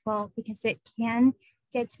as well because it can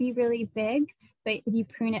get to be really big, but if you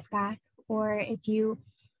prune it back or if you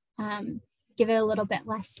give it a little bit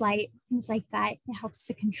less light, things like that, it helps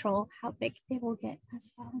to control how big it will get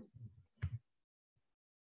as well.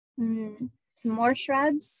 Some more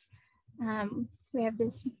shrubs. We have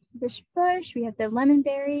this bush, we have the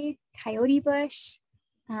lemonberry, coyote bush.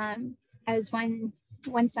 I was one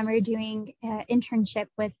summer doing an internship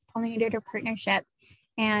with Pollinator Partnership,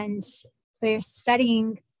 and we were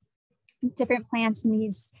studying different plants in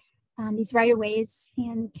these right-of-ways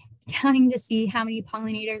and counting to see how many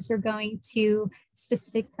pollinators were going to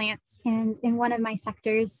specific plants. And in one of my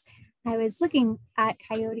sectors, I was looking at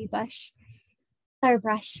coyote bush, or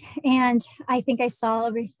brush, and I think I saw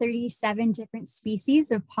over 37 different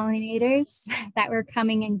species of pollinators that were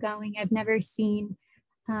coming and going. I've never seen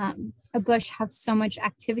a bush have so much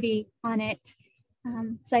activity on it.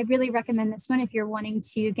 So I really recommend this one if you're wanting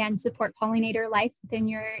to, again, support pollinator life within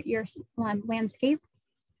your landscape.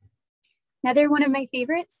 Another one of my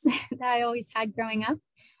favorites that I always had growing up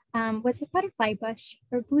was a butterfly bush,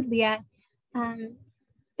 or buddleia.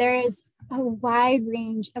 There is a wide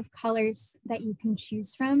range of colors that you can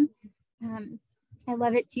choose from. I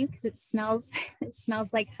love it too because it smells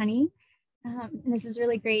like honey. And this is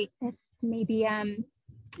really great if maybe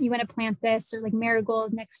you want to plant this or like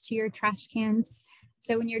marigold next to your trash cans.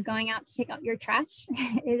 So when you're going out to take out your trash,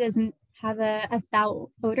 it doesn't have a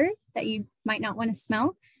foul odor that you might not want to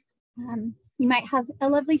smell. You might have a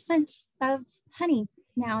lovely scent of honey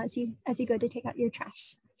now as you go to take out your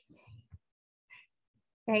trash.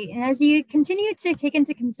 Right, and as you continue to take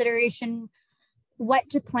into consideration what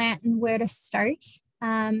to plant and where to start,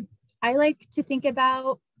 I like to think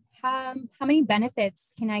about how many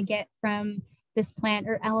benefits can I get from this plant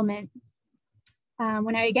or element.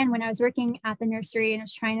 When I was working at the nursery and I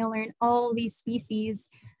was trying to learn all these species,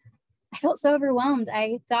 I felt so overwhelmed.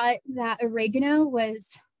 I thought that oregano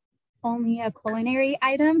was only a culinary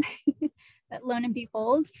item, but lo and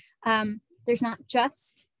behold, there's not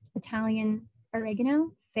just Italian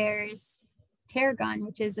oregano. There's tarragon,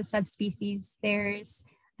 which is a subspecies. There's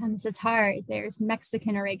za'atar, there's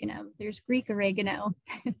Mexican oregano, there's Greek oregano.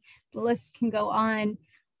 The list can go on.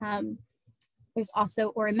 There's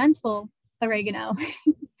also ornamental oregano.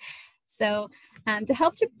 So to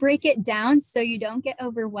help to break it down so you don't get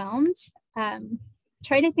overwhelmed,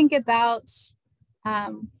 try to think about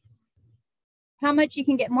how much you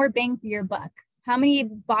can get more bang for your buck. How many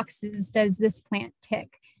boxes does this plant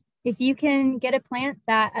tick? If you can get a plant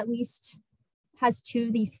that at least has 2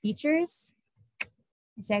 of these features,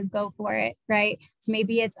 I said go for it, right? So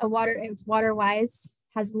maybe it's water wise,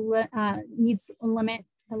 needs a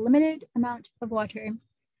limited amount of water.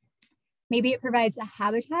 Maybe it provides a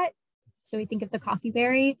habitat. So we think of the coffee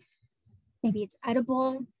berry. Maybe it's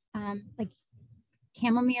edible, like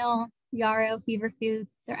chamomile, yarrow, feverfew.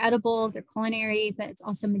 They're edible, they're culinary, but it's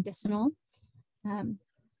also medicinal. And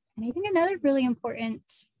I think another really important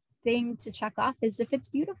thing to check off is if it's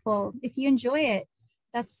beautiful, if you enjoy it.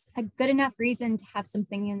 That's a good enough reason to have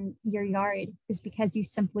something in your yard, is because you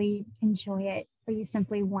simply enjoy it or you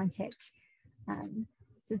simply want it.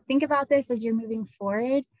 So think about this as you're moving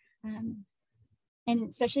forward, and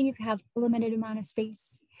especially if you have a limited amount of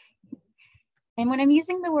space. And when I'm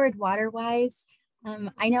using the word water-wise,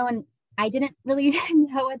 I know, and I didn't really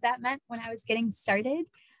know what that meant when I was getting started.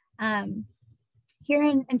 Here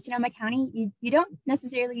in Sonoma County, you don't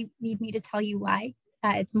necessarily need me to tell you why.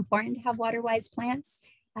 It's important to have water-wise plants.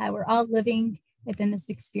 We're all living within this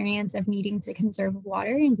experience of needing to conserve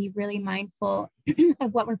water and be really mindful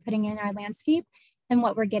of what we're putting in our landscape and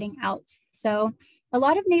what we're getting out. So a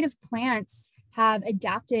lot of native plants have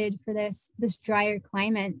adapted for this drier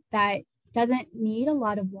climate that doesn't need a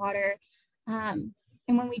lot of water. And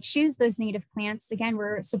when we choose those native plants, again,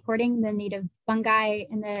 we're supporting the native fungi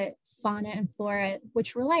and the fauna and flora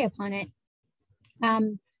which rely upon it.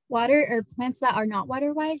 Water or plants that are not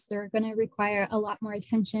water wise, they're going to require a lot more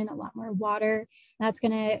attention, a lot more water. That's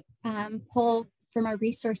going to pull from our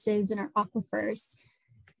resources and our aquifers.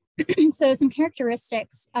 So some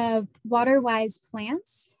characteristics of water wise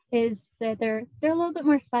plants is that they're a little bit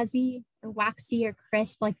more fuzzy or waxy or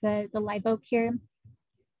crisp, like the live oak here.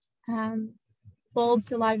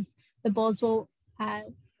 Bulbs, a lot of the bulbs will,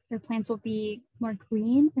 or plants will be more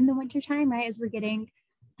green in the wintertime, right? As we're getting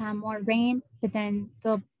more rain, but then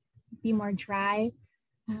they'll be more dry.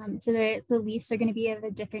 So the leaves are going to be of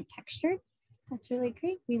a different texture. That's really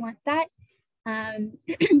great. We want that.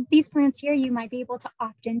 These plants here, you might be able to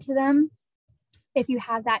opt into them if you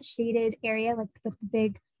have that shaded area, like with the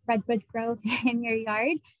big redwood growth in your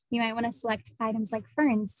yard. You might want to select items like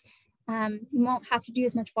ferns. You won't have to do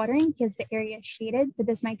as much watering because the area is shaded, but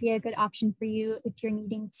this might be a good option for you if you're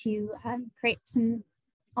needing to create some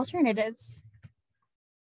alternatives.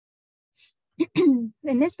 And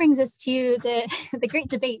this brings us to the great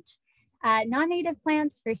debate, non-native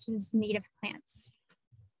plants versus native plants.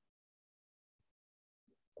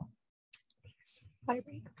 Thanks. Water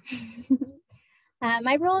break.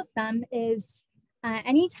 My rule of thumb is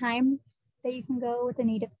anytime that you can go with a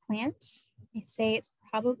native plant, I say it's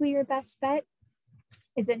probably your best bet.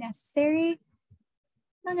 Is it necessary?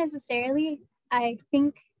 Not necessarily. I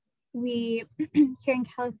think we here in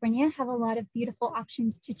California have a lot of beautiful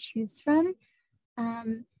options to choose from.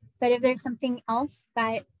 But if there's something else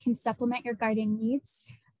that can supplement your garden needs,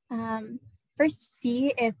 first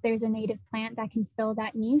see if there's a native plant that can fill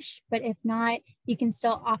that niche. But if not, you can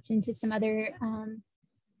still opt into some other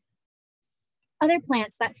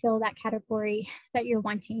plants that fill that category that you're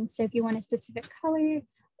wanting. So if you want a specific color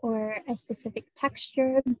or a specific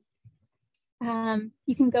texture,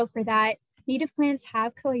 you can go for that. Native plants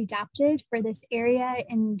have co-adapted for this area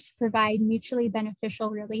and provide mutually beneficial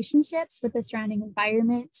relationships with the surrounding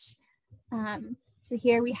environment. So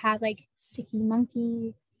here we have like sticky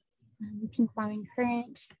monkey, pink flowering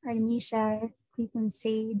currant, artemisia, Cleveland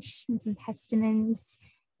sage, and some pestamens.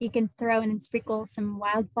 You can throw in and sprinkle some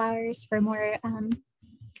wildflowers for more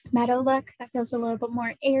meadow look that feels a little bit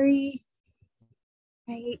more airy,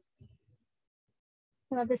 right?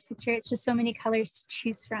 I love this picture. It's just so many colors to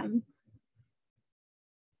choose from.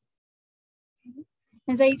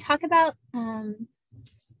 And so you talk about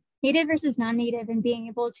native versus non-native and being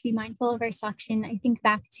able to be mindful of our selection. I think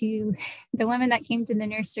back to the woman that came to the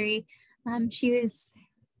nursery. She was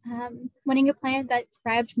wanting a plant that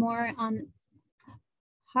thrived more on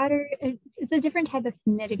hotter, it's a different type of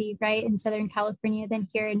humidity, right, in Southern California than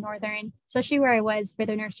here in Northern, especially where I was, where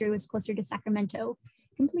the nursery was closer to Sacramento,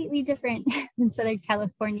 completely different than Southern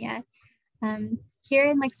California. Here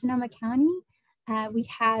in like Sonoma County, we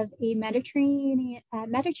have a Mediterranean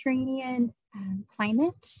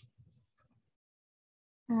climate.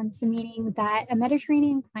 So meaning that a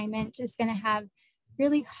Mediterranean climate is going to have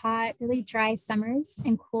really hot, really dry summers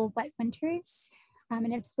and cool, wet winters.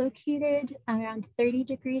 And it's located around 30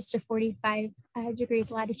 degrees to 45 degrees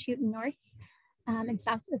latitude north and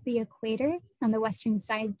south of the equator on the western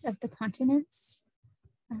sides of the continents.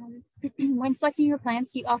 When selecting your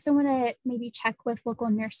plants, you also want to maybe check with local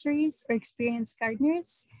nurseries or experienced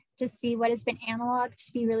gardeners to see what has been analoged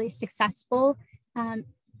to be really successful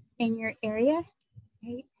in your area,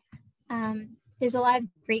 right? There's a lot of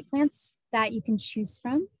great plants that you can choose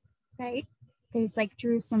from, right? There's like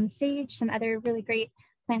Jerusalem sage, some other really great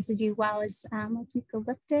plants to do well is like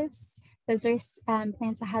eucalyptus. Those are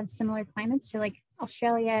plants that have similar climates to like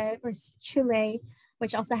Australia or Chile,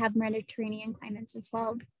 which also have Mediterranean climates as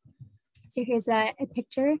well. So here's a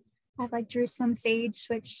picture of like Jerusalem sage,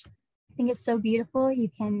 which I think is so beautiful. You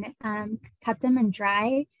can cut them and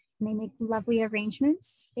dry, and they make lovely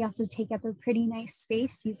arrangements. They also take up a pretty nice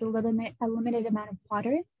space, use a limited amount of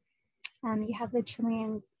water. You have the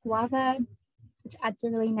Chilean guava, which adds a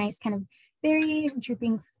really nice kind of berry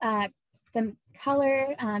drooping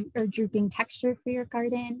color or drooping texture for your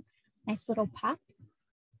garden. Nice little pop.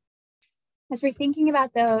 As we're thinking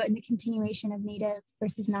about though, in the continuation of native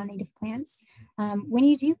versus non-native plants, when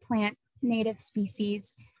you do plant native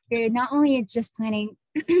species, you're not only just planting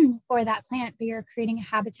for that plant, but you're creating a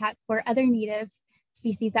habitat for other native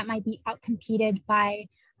species that might be outcompeted by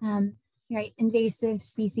right, invasive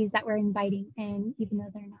species that we're inviting in, even though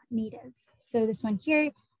they're not native. So this one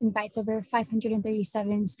here invites over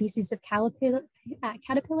 537 species of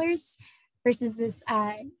caterpillars versus this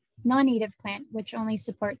non-native plant, which only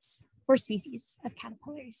supports species of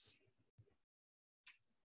caterpillars.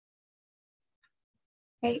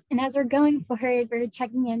 Right, and as we're going forward, we're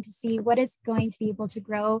checking in to see what is going to be able to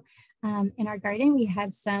grow in our garden. We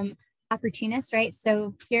have some opportunists, right?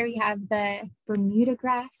 So here we have the Bermuda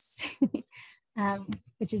grass,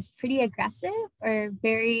 which is pretty aggressive or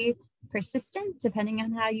very persistent, depending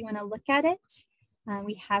on how you want to look at it.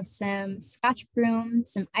 We have some Scotch broom,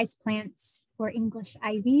 some ice plants, or English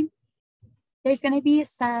ivy. There's going to be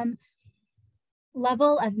some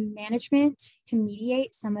level of management to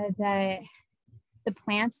mediate some of the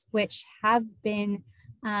plants which have been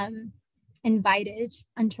invited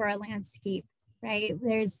onto our landscape, right?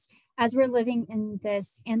 As we're living in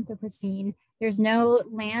this Anthropocene, there's no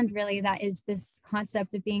land really that is this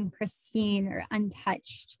concept of being pristine or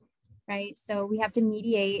untouched, right? So we have to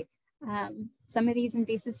mediate some of these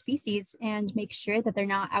invasive species and make sure that they're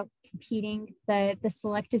not out competing the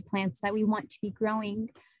selected plants that we want to be growing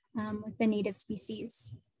with the native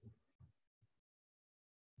species.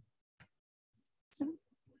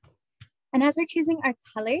 And as we're choosing our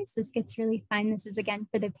colors, this gets really fun. This is again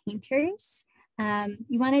for the painters.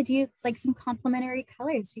 You want to do like some complementary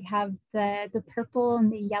colors. We have the purple and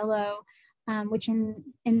the yellow, which in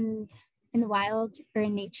the wild or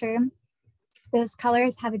in nature, those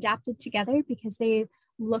colors have adapted together because they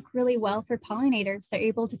look really well for pollinators. They're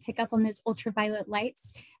able to pick up on those ultraviolet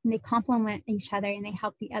lights and they complement each other and they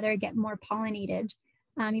help the other get more pollinated.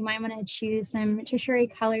 You might want to choose some tertiary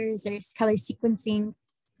colors or color sequencing.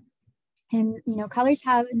 And colors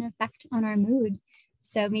have an effect on our mood.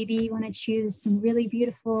 So maybe you want to choose some really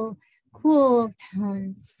beautiful, cool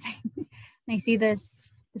tones. I see this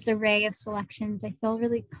array of selections. I feel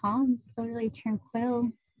really calm, I feel really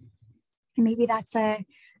tranquil. And maybe that's a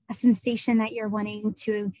sensation that you're wanting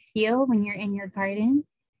to feel when you're in your garden.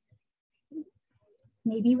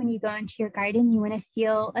 Maybe when you go into your garden, you want to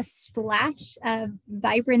feel a splash of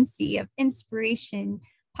vibrancy, of inspiration,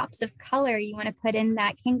 pops of color. You want to put in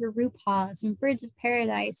that kangaroo paw, some birds of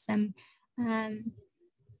paradise, some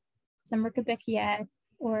rickerbeckia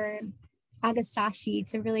or agastache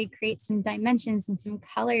to really create some dimensions and some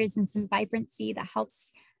colors and some vibrancy that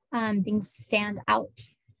helps things stand out.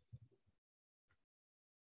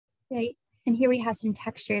 Right, and here we have some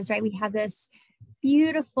textures, right? We have this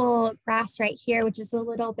beautiful grass right here, which is a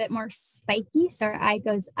little bit more spiky. So our eye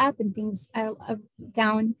goes up and things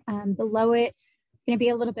down below it. Going to be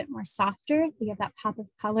a little bit more softer. We have that pop of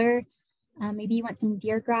color. Maybe you want some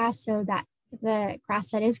deer grass so that the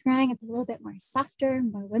grass that is growing is a little bit more softer,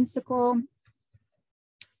 more whimsical.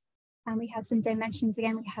 We have some dimensions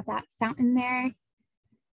again. We have that fountain there.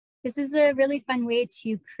 This is a really fun way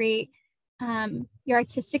to create your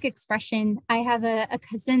artistic expression. I have a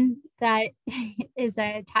cousin that is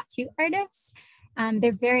a tattoo artist.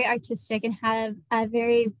 They're very artistic and have a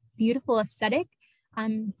very beautiful aesthetic.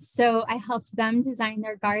 So I helped them design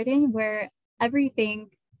their garden where everything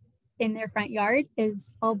in their front yard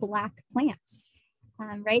is all black plants,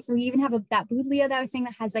 right? So we even have that Buddleia that I was saying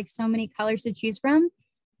that has like so many colors to choose from.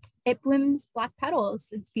 It blooms black petals.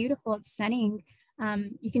 It's beautiful. It's stunning.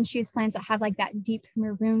 You can choose plants that have like that deep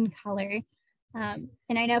maroon color. And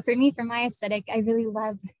I know for me, for my aesthetic, I really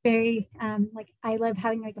love I love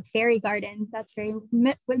having like a fairy garden that's very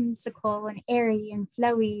whimsical and airy and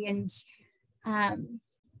flowy and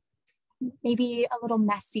maybe a little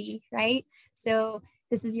messy, right? So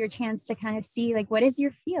this is your chance to kind of see like, what is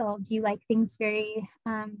your feel? Do you like things very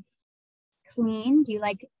clean? Do you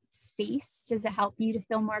like space? Does it help you to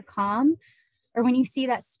feel more calm? Or when you see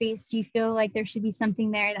that space, do you feel like there should be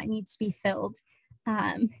something there that needs to be filled?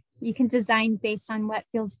 You can design based on what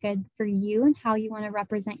feels good for you and how you want to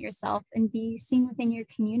represent yourself and be seen within your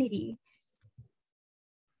community.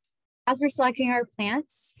 As we're selecting our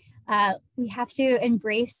plants, we have to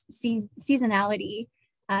embrace seasonality.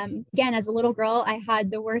 Again, as a little girl, I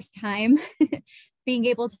had the worst time being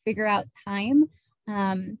able to figure out time.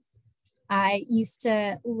 I used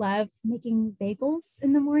to love making bagels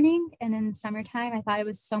in the morning, and in summertime, I thought it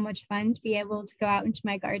was so much fun to be able to go out into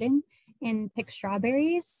my garden and pick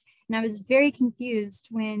strawberries. And I was very confused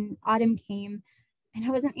when autumn came and I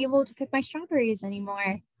wasn't able to pick my strawberries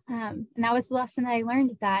anymore. And that was the lesson that I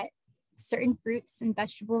learned, that certain fruits and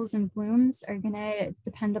vegetables and blooms are going to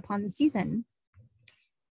depend upon the season.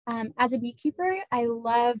 As a beekeeper, I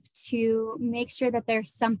love to make sure that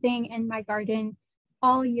there's something in my garden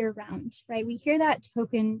all year round, right? We hear that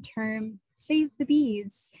token term, save the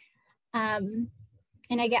bees. And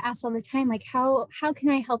I get asked all the time, like, how can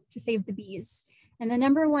I help to save the bees? And the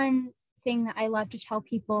number one thing that I love to tell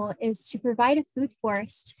people is to provide a food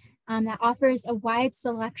forest that offers a wide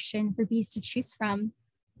selection for bees to choose from,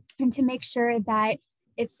 and to make sure that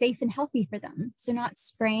it's safe and healthy for them. So not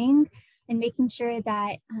spraying and making sure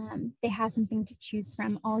that they have something to choose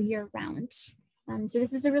from all year round. So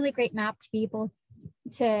this is a really great map to be able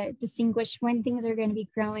to distinguish when things are going to be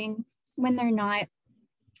growing, when they're not.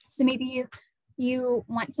 So maybe you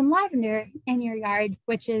want some lavender in your yard,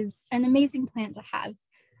 which is an amazing plant to have.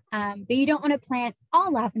 But you don't want to plant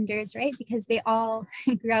all lavenders, right? Because they all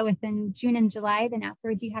grow within June and July. Then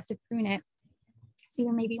afterwards you have to prune it. So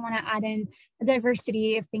you maybe want to add in a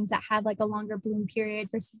diversity of things that have like a longer bloom period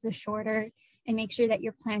versus a shorter, and make sure that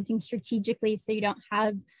you're planting strategically so you don't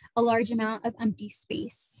have a large amount of empty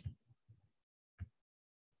space.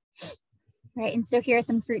 Right, and so here are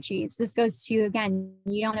some fruit trees. This goes to, again,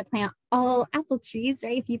 you don't want to plant all apple trees,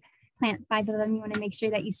 right? If you plant 5 of them, you want to make sure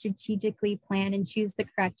that you strategically plant and choose the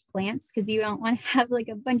correct plants, because you don't want to have like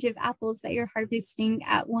a bunch of apples that you're harvesting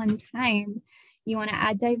at one time. You want to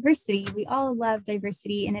add diversity. We all love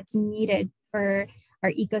diversity, and it's needed for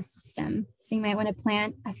our ecosystem. So you might want to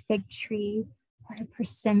plant a fig tree or a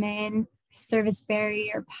persimmon,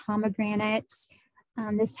 serviceberry, or pomegranates.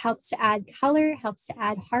 This helps to add color, helps to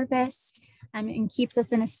add harvest, and keeps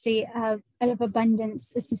us in a state of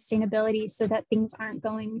abundance and sustainability so that things aren't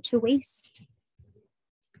going to waste.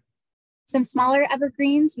 Some smaller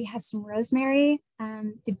evergreens, we have some rosemary.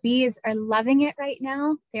 The bees are loving it right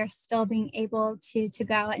now. They're still being able to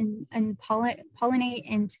go out and pollinate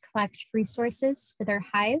and to collect resources for their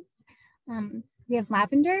hive. We have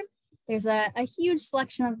lavender. There's a huge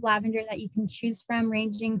selection of lavender that you can choose from,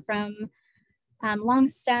 ranging from long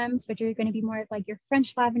stems, which are going to be more of like your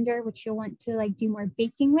French lavender, which you'll want to like do more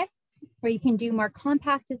baking with, or you can do more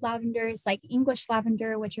compacted lavenders like English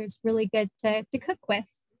lavender, which is really good to cook with.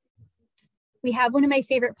 We have one of my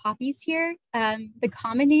favorite poppies here. The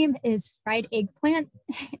common name is fried eggplant,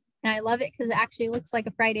 and I love it because it actually looks like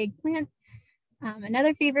a fried eggplant.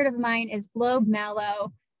 Another favorite of mine is globe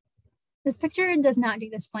mallow. This picture does not do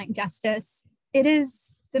this plant justice. It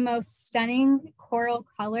is the most stunning coral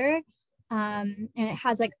color. And it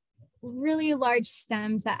has like really large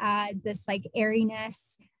stems that add this like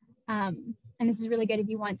airiness. And this is really good if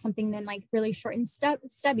you want something then like really short and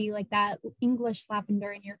stubby, like that English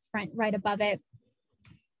lavender in your front right above it.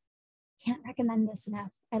 Can't recommend this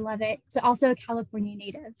enough. I love it. It's also a California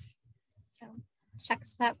native. So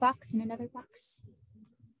checks that box and another box.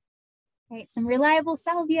 All right, some reliable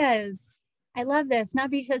salvias. I love this,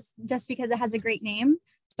 not just because it has a great name,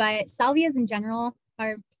 but salvias in general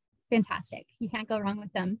are fantastic. You can't go wrong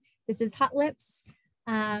with them. This is Hot Lips.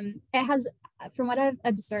 It has, from what I've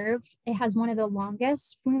observed, it has one of the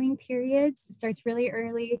longest blooming periods. It starts really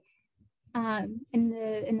early in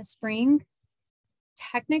the spring.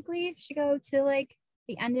 Technically, it should go to like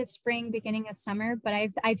the end of spring, beginning of summer, but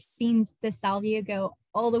I've seen the salvia go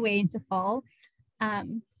all the way into fall.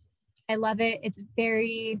 I love it. It's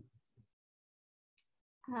very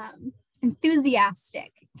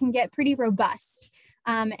enthusiastic. It can get pretty robust.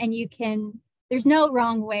 And there's no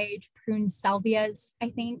wrong way to prune salvias, I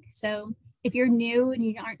think. So if you're new and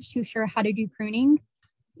you aren't too sure how to do pruning,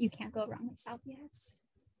 you can't go wrong with salvias.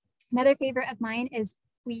 Another favorite of mine is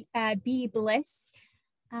Bee Bliss.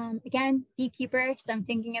 Again, beekeeper, so I'm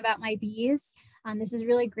thinking about my bees. This is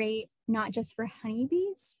really great, not just for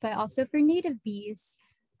honeybees, but also for native bees.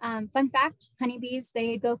 Fun fact, honeybees,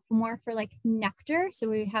 they go more for like nectar. So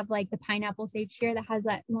we have like the pineapple sage here that has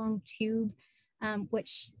that long tube,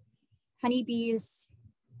 which honeybees,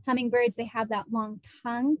 hummingbirds, they have that long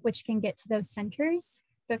tongue, which can get to those centers.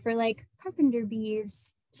 But for like carpenter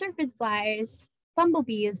bees, syrphid flies,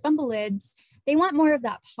 bumblebees, bumblelids, they want more of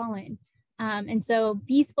that pollen. And so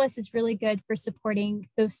Bee Bliss is really good for supporting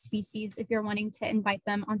those species if you're wanting to invite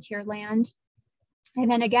them onto your land. And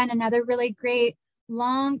then again, another really great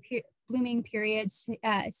long blooming period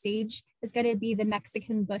sage is going to be the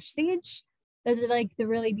Mexican bush sage. Those are like the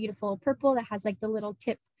really beautiful purple that has like the little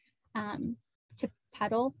tip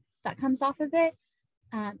petal that comes off of it.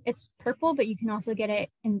 It's purple, but you can also get it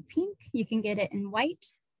in pink. You can get it in white.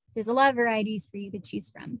 There's a lot of varieties for you to choose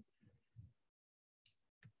from.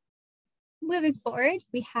 Moving forward,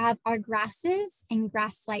 we have our grasses and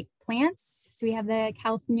grass-like plants. So we have the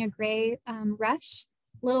California gray rush,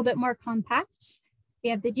 a little bit more compact. We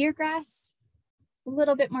have the deer grass, a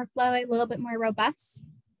little bit more flowy, a little bit more robust.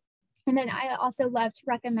 And then I also love to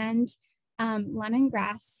recommend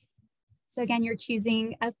lemongrass. So again, you're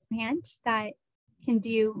choosing a plant that can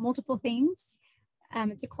do multiple things.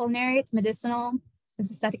 It's a culinary, it's medicinal,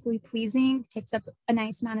 it's aesthetically pleasing, takes up a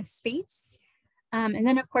nice amount of space. And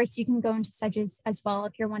then of course you can go into sedges as well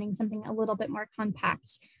if you're wanting something a little bit more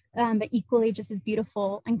compact, but equally just as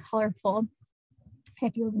beautiful and colorful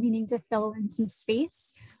if you're needing to fill in some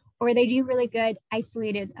space. or they do really good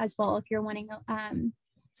isolated as well if you're wanting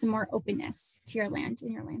some more openness to your land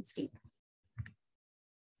and your landscape.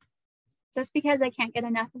 Just because I can't get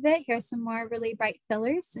enough of it, here's some more really bright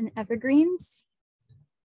fillers and evergreens.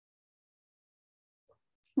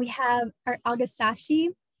 We have our Augustaceae.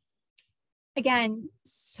 Again,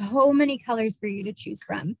 so many colors for you to choose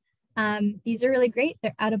from. These are really great.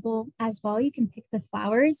 They're edible as well. You can pick the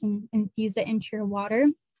flowers and infuse it into your water.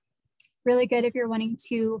 Really good if you're wanting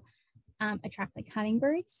to attract like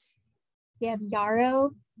hummingbirds. We have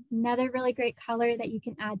yarrow, another really great color that you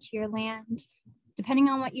can add to your land. Depending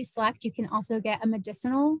on what you select, you can also get a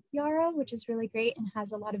medicinal yarrow, which is really great and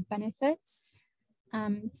has a lot of benefits.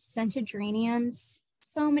 Scented geraniums,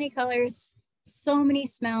 so many colors, so many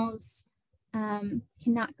smells.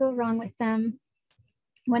 Cannot go wrong with them.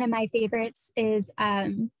 One of my favorites is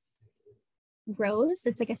rose.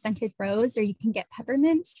 It's like a scented rose, or you can get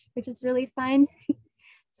peppermint, which is really fun.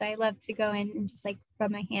 So I love to go in and just like rub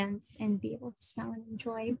my hands and be able to smell and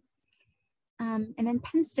enjoy. And then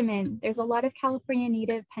penstemon. There's a lot of California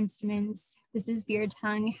native penstemons. This is beard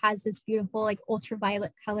tongue, has this beautiful like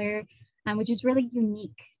ultraviolet color, which is really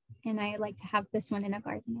unique. And I like to have this one in a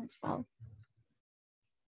garden as well.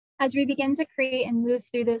 As we begin to create and move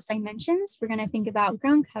through those dimensions, we're going to think about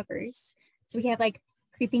ground covers. So we have like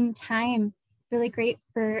creeping thyme, really great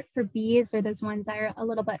for bees, or those ones that are a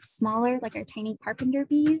little bit smaller, like our tiny carpenter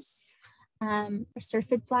bees, or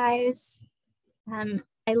syrphid flies.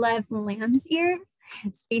 I love lamb's ear.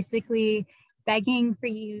 It's basically begging for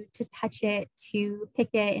you to touch it, to pick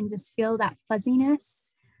it, and just feel that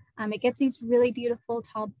fuzziness. It gets these really beautiful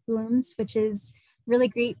tall blooms, which is really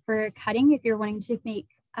great for cutting if you're wanting to make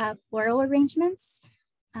floral arrangements.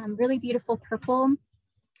 Really beautiful purple.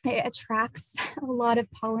 It attracts a lot of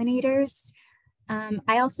pollinators.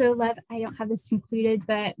 I also love, I don't have this included,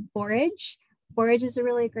 but borage. Borage is a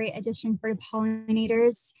really great addition for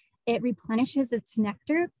pollinators. It replenishes its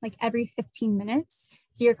nectar like every 15 minutes.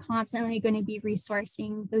 So you're constantly going to be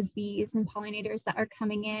resourcing those bees and pollinators that are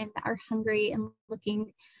coming in, that are hungry and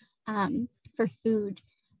looking for food.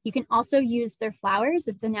 You can also use their flowers.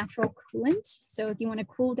 It's a natural coolant. So if you want to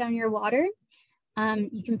cool down your water,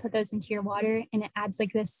 you can put those into your water, and it adds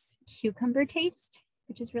like this cucumber taste,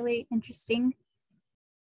 which is really interesting.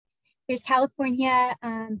 There's California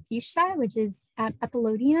fuchsia, which is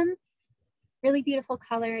epilobium. Really beautiful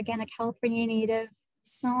color. Again, a California native.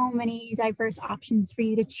 So many diverse options for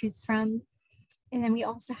you to choose from. And then we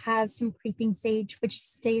also have some creeping sage, which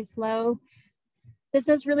stays low. This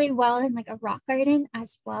does really well in like a rock garden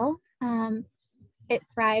as well. It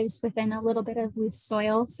thrives within a little bit of loose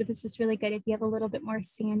soil. So this is really good if you have a little bit more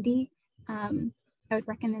sandy. I would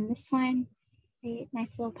recommend this one. A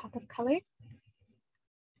nice little pop of color.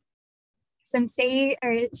 Some shade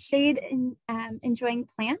enjoying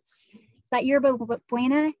plants. That yerba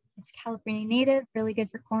buena, it's California native, really good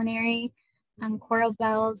for culinary. Coral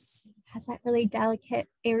bells has that really delicate,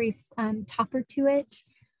 airy topper to it.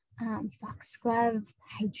 Foxglove,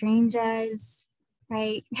 hydrangeas,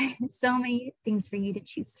 right? So many things for you to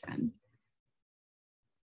choose from.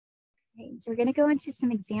 Okay, so we're going to go into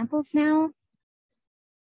some examples now.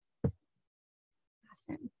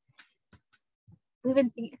 Awesome.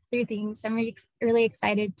 Moving through things, I'm really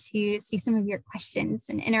excited to see some of your questions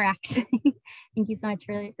and interaction. Thank you so much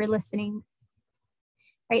for listening.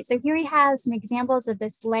 All right, so here we have some examples of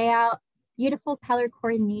this layout, beautiful color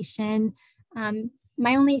coordination.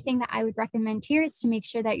 My only thing that I would recommend here is to make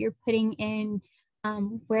sure that you're putting in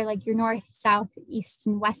where like your north, south, east,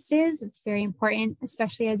 and west is. It's very important,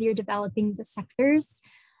 especially as you're developing the sectors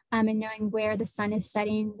and knowing where the sun is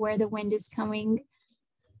setting, where the wind is coming.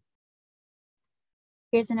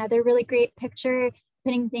 Here's another really great picture,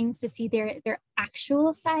 putting things to see their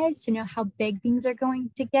actual size, to know how big things are going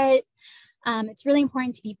to get. It's really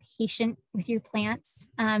important to be patient with your plants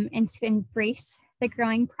and to embrace the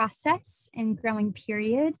growing process and growing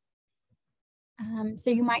period.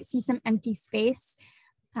 So you might see some empty space.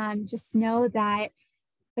 Just know that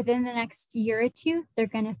within the next year or two, they're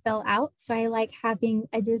going to fill out. So I like having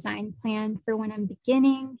a design plan for when I'm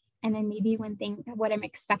beginning, and then maybe what I'm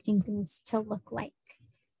expecting things to look like.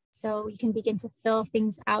 So you can begin to fill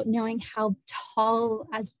things out, knowing how tall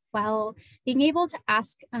as well, being able to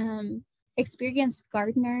ask experienced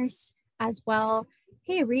gardeners as well.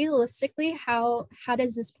 Hey, realistically, how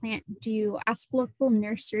does this plant do? Ask local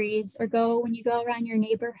nurseries, or when you go around your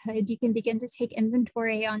neighborhood, you can begin to take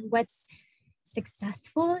inventory on what's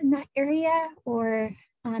successful in that area, or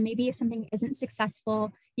maybe if something isn't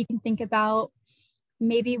successful, you can think about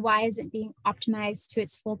maybe why isn't being optimized to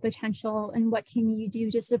its full potential, and what can you do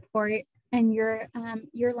to support your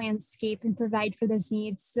landscape and provide for those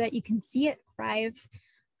needs so that you can see it thrive.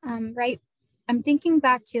 Right. I'm thinking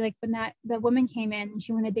back to like when the woman came in and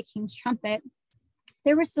she wanted the king's trumpet.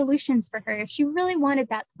 There were solutions for her. If she really wanted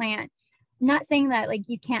that plant, I'm not saying that like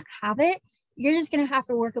you can't have it, you're just going to have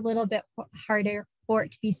to work a little bit harder for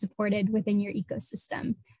it to be supported within your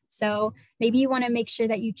ecosystem. So maybe you want to make sure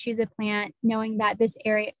that you choose a plant knowing that this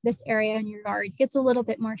area in your yard gets a little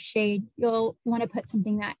bit more shade. You'll want to put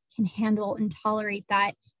something that can handle and tolerate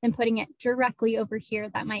that than putting it directly over here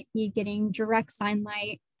that might be getting direct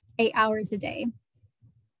sunlight 8 hours a day.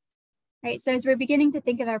 Right. So as we're beginning to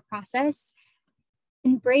think of our process,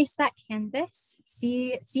 embrace that canvas,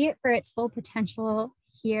 see it for its full potential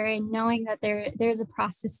here, and knowing that there's a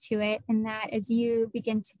process to it, and that as you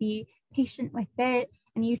begin to be patient with it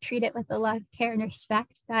and you treat it with the love, care, and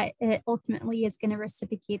respect, that it ultimately is going to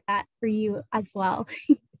reciprocate that for you as well.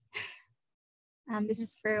 This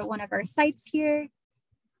is for one of our sites here.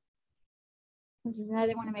 This is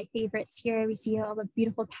another one of my favorites here. We see all the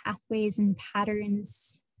beautiful pathways and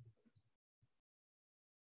patterns.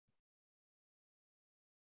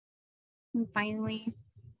 And finally,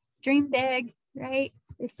 dream big, right?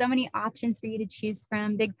 There's so many options for you to choose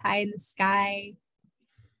from. Big pie in the sky.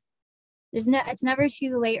 It's never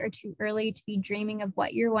too late or too early to be dreaming of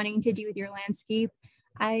what you're wanting to do with your landscape.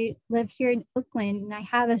 I live here in Oakland and I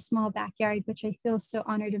have a small backyard, which I feel so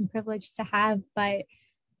honored and privileged to have, but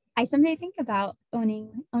I someday think about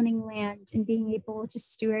owning land and being able to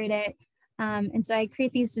steward it. And so I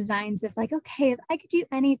create these designs of like, okay, if I could do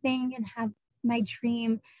anything and have my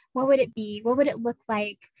dream, what would it be? What would it look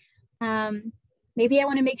like? Maybe I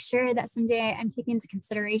want to make sure that someday I'm taking into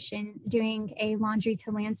consideration doing a laundry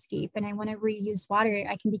to landscape and I want to reuse water.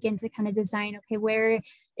 I can begin to kind of design, okay, where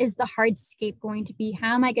is the hardscape going to be?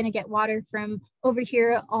 How am I going to get water from over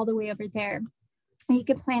here all the way over there? And you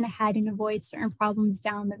can plan ahead and avoid certain problems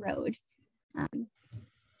down the road.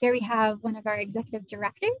 Here we have one of our executive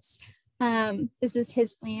directors. This is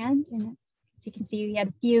his land, and as you can see, he had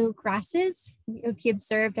a few grasses. He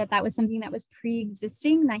observed that that was something that was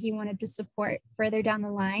pre-existing that he wanted to support further down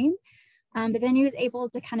the line. But then he was able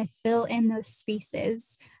to kind of fill in those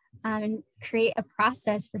spaces and create a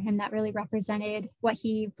process for him that really represented what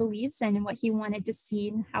he believes in and what he wanted to see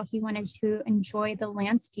and how he wanted to enjoy the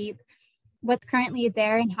landscape, what's currently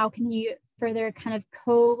there, and how can he further kind of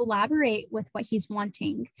collaborate with what he's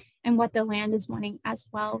wanting and what the land is wanting as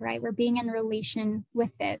well, right? We're being in relation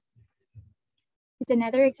with it. It's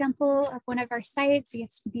another example of one of our sites. We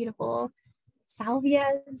have some beautiful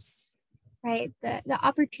salvias, right? The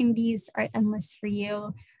opportunities are endless for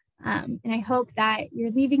you. And I hope that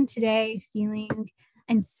you're leaving today feeling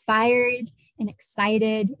inspired and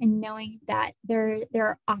excited and knowing that there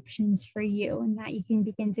are options for you and that you can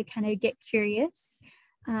begin to kind of get curious.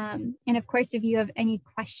 And of course, if you have any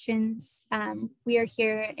questions, we are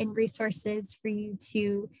here in resources for you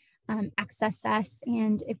to access us.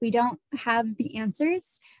 And if we don't have the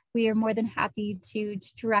answers, we are more than happy to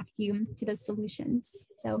direct you to those solutions.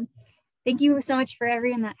 So thank you so much for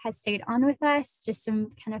everyone that has stayed on with us. Just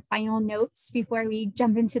some kind of final notes before we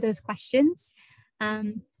jump into those questions.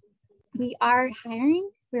 We are hiring.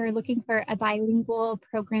 We are looking for a bilingual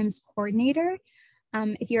programs coordinator.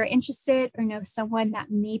 If you're interested or know someone that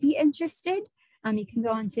may be interested, you can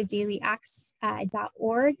go on to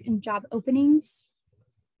dailyacts.org and job openings.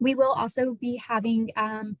 We will also be having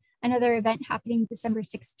another event happening December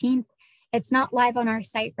 16th. It's not live on our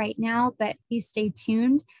site right now, but please stay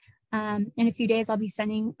tuned. In a few days, I'll be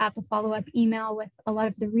sending up a follow-up email with a lot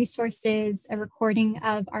of the resources, a recording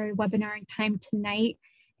of our webinar time tonight,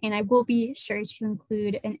 and I will be sure to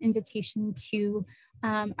include an invitation to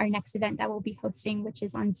our next event that we'll be hosting, which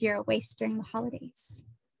is on zero waste during the holidays.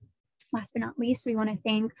 Last but not least, we want to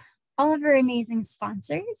thank all of our amazing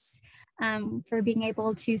sponsors for being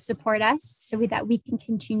able to support us so that we can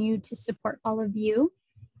continue to support all of you.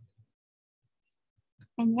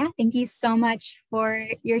 And yeah, thank you so much for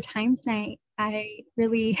your time tonight. I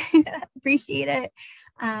really appreciate it.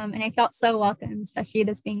 And I felt so welcome, especially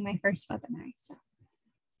this being my first webinar. So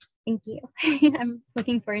thank you. I'm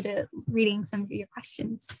looking forward to reading some of your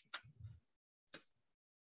questions.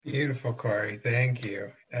 Beautiful, Corey. Thank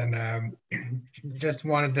you. And just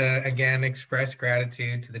wanted to, again, express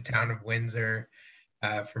gratitude to the Town of Windsor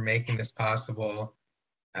for making this possible.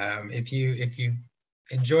 If you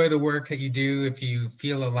enjoy the work that you do, if you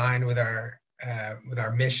feel aligned with our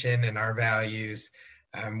mission and our values,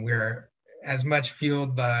 we're as much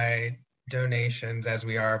fueled by donations as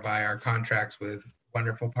we are by our contracts with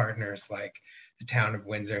wonderful partners like the Town of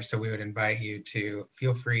Windsor. So we would invite you to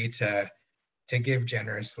feel free to give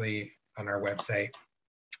generously on our website.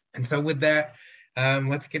 And so with that,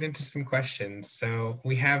 let's get into some questions. So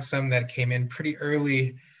we have some that came in pretty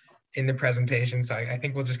early in the presentation, so I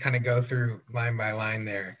think we'll just kind of go through line by line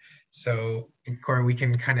there. So Corey, we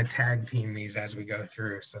can kind of tag team these as we go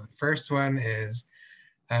through. So the first one is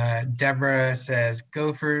Deborah says,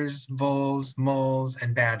 gophers, voles, moles,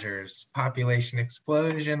 and badgers. Population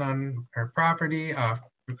explosion on her property off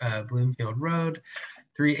Bloomfield Road.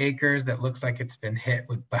 3 acres that looks like it's been hit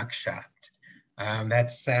with buckshot. That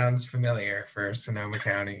sounds familiar for Sonoma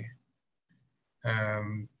County.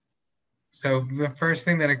 So the first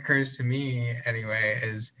thing that occurs to me anyway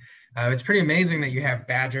is it's pretty amazing that you have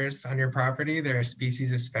badgers on your property. They're a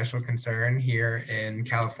species of special concern here in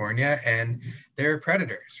California, and they're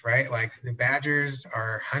predators, right? Like the badgers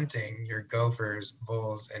are hunting your gophers,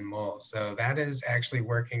 voles, and moles. So that is actually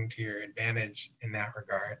working to your advantage in that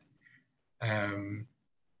regard.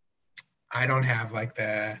 I don't have like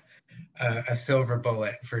a silver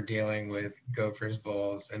bullet for dealing with gophers,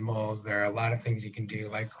 voles, and moles. There are a lot of things you can do,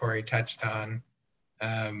 like Corey touched on,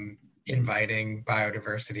 inviting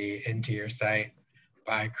biodiversity into your site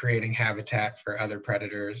by creating habitat for other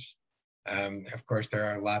predators. Of course, there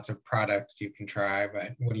are lots of products you can try,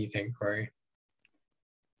 but what do you think, Corey?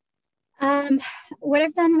 What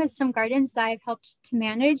I've done with some gardens that I've helped to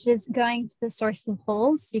manage is going to the source of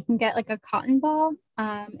holes. You can get like a cotton ball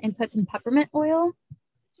and put some peppermint oil,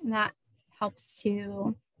 and that helps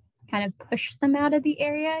to kind of push them out of the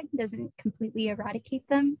area. It doesn't completely eradicate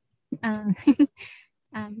them.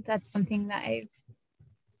 That's something that I've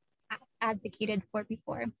advocated for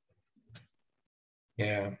before.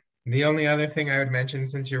 Yeah. The only other thing I would mention,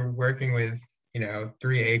 since you're working with,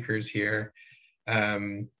 3 acres here,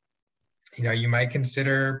 you might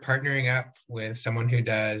consider partnering up with someone who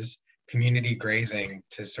does community grazing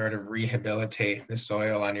to sort of rehabilitate the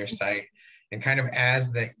soil on your site. And kind of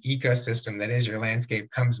as the ecosystem that is your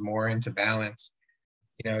landscape comes more into balance,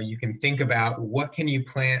 you can think about what can you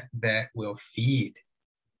plant that will feed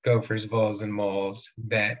gophers, voles, and moles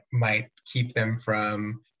that might keep them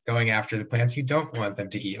from going after the plants you don't want them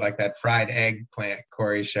to eat. Like that fried egg plant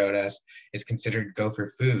Corey showed us is considered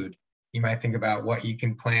gopher food. You might think about what you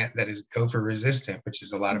can plant that is gopher resistant, which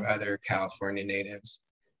is a lot of other California natives.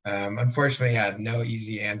 Unfortunately, I have no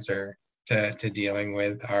easy answer to dealing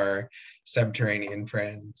with our subterranean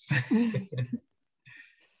friends.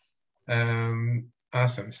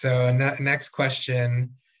 Awesome. So next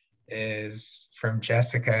question is from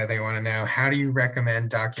Jessica. They want to know, how do you recommend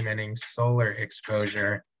documenting solar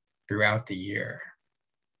exposure throughout the year?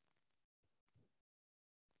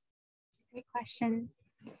 Great question.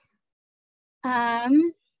 I've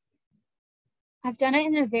done it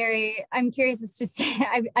in a very, I'm curious as to say,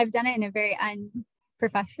 I've done it in a very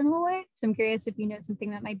unprofessional way. So I'm curious if you know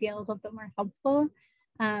something that might be a little bit more helpful.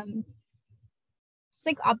 Just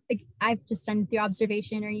like I've just done through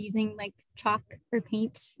observation or using like chalk or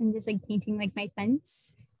paint and just like painting like my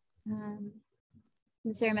fence.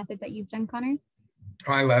 Is there a method that you've done, Connor?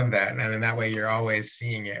 Oh, I love that. And in that way, you're always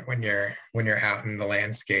seeing it when you're out in the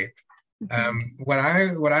landscape. Mm-hmm. What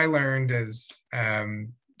I learned is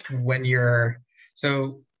when you're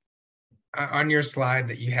on your slide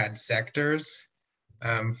that you had sectors,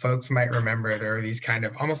 folks might remember there are these kind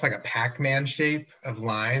of almost like a Pac-Man shape of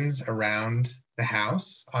lines around the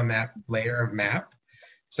house on that layer of map.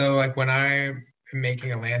 So like when I'm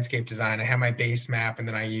making a landscape design, I have my base map and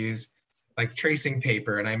then I use like tracing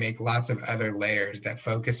paper and I make lots of other layers that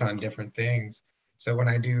focus on different things. So when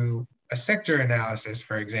I do a sector analysis,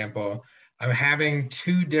 for example, I'm having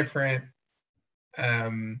 2 different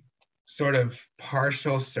sort of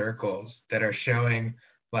partial circles that are showing,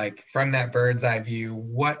 like from that bird's eye view,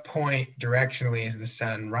 what point directionally is the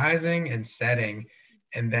sun rising and setting,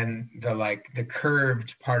 and then the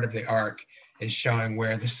curved part of the arc is showing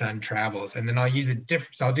where the sun travels. And then I'll use a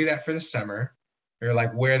different, so I'll do that for the summer, or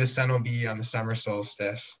like where the sun will be on the summer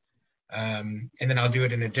solstice. And then I'll do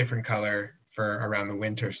it in a different color for around the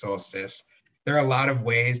winter solstice. There are a lot of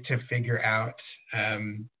ways to figure out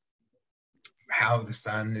how the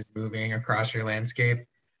sun is moving across your landscape.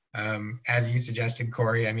 As you suggested,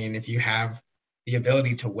 Corey, I mean, if you have the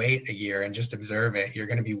ability to wait a year and just observe it, you're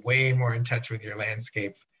going to be way more in touch with your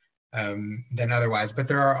landscape than otherwise. But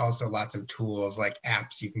there are also lots of tools like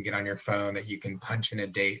apps you can get on your phone that you can punch in a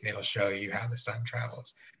date and it'll show you how the sun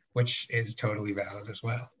travels, which is totally valid as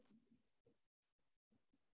well.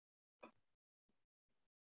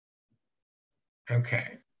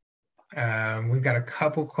 Okay. We've got a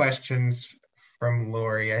couple questions from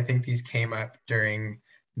Lori. I think these came up during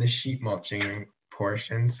the sheet mulching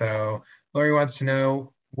portion. So Lori wants to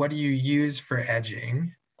know, what do you use for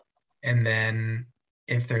edging? And then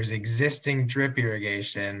if there's existing drip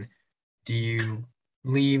irrigation, do you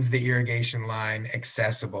leave the irrigation line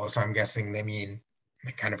accessible? So I'm guessing they mean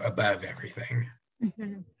like kind of above everything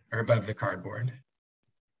or above the cardboard.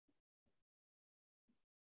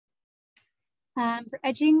 For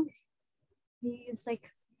edging, we use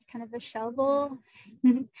like kind of a shovel.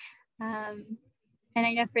 And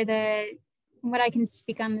I know for what I can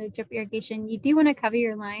speak on the drip irrigation, you do want to cover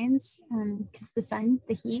your lines because the sun,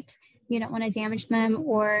 the heat, you don't want to damage them,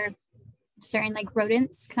 or certain like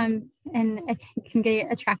rodents come and can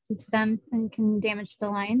get attracted to them and can damage the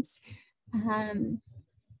lines.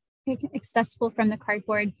 Accessible from the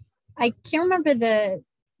cardboard. I can't remember the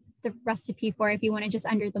recipe for it, if you want to just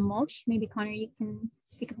under the mulch. Maybe Connor, you can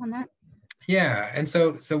speak upon that. Yeah, and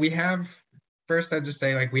so we have, first I'd just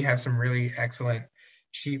say like we have some really excellent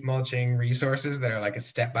sheet mulching resources that are like a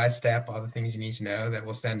step-by-step, all the things you need to know that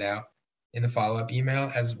we'll send out in the follow-up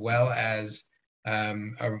email, as well as a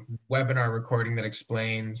webinar recording that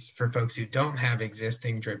explains for folks who don't have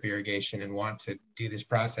existing drip irrigation and want to do this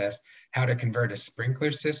process, how to convert a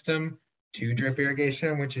sprinkler system to drip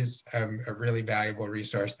irrigation, which is a really valuable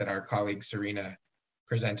resource that our colleague Serena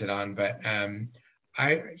presented on. But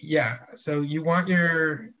so you want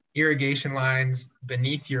your irrigation lines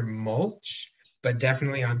beneath your mulch, but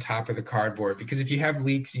definitely on top of the cardboard, because if you have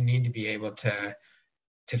leaks, you need to be able to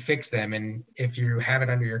fix them. And if you have it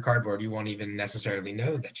under your cardboard, you won't even necessarily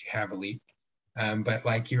know that you have a leak. But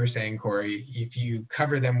like you were saying, Corey, if you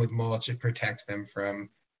cover them with mulch, it protects them from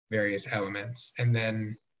various elements. And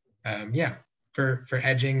then, for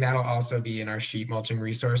edging, that'll also be in our sheet mulching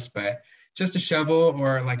resource, but just a shovel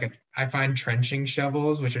or like I find trenching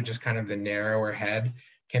shovels, which are just kind of the narrower head,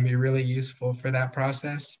 can be really useful for that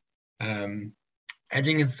process.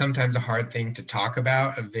 Edging is sometimes a hard thing to talk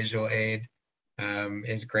about. A visual aid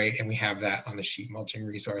is great, and we have that on the sheet mulching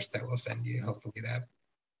resource that we'll send you. Hopefully that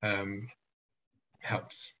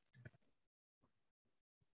helps.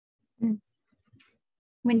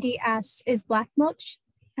 Wendy asks, is black mulch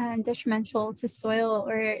detrimental to soil,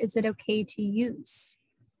 or is it okay to use?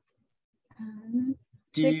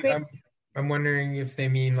 I'm wondering if they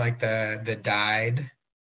mean like the dyed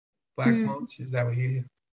black mulch. Is that what you?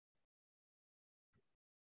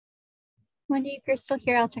 Wendy, if you're still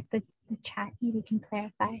here, I'll check the chat. Maybe you can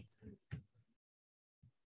clarify.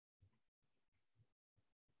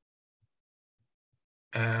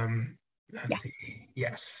 Let's see.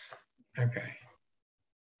 Yes. Okay.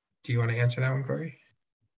 Do you want to answer that one, Corey?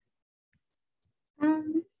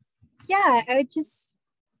 Yeah, I would just.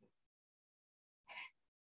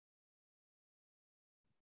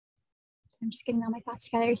 I'm just getting all my thoughts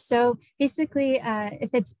together. So basically, if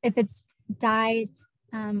it's dyed,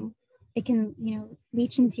 it can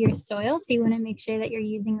leach into your soil. So you want to make sure that you're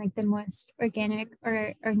using like the most organic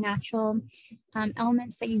or natural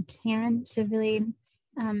elements that you can to really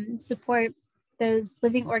support those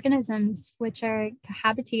living organisms which are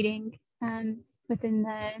cohabitating within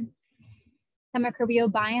the microbial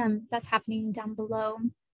biome that's happening down below.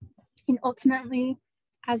 And ultimately,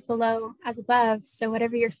 as below, as above. So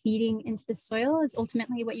whatever you're feeding into the soil is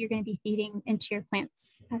ultimately what you're going to be feeding into your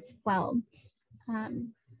plants as well.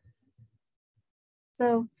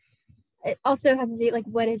 So it also has to do like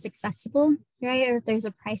what is accessible, right? Or if there's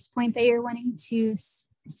a price point that you're wanting to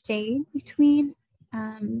stay between.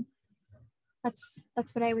 That's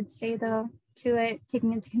what I would say though to it,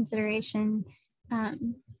 taking into consideration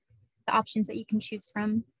the options that you can choose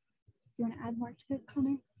from. Do you want to add more to it,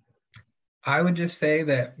 Connor? I would just say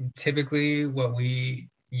that typically what we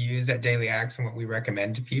use at Daily Acts and what we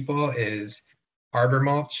recommend to people is arbor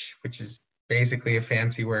mulch, which is basically a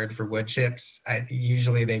fancy word for wood chips.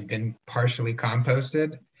 Usually they've been partially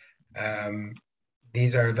composted.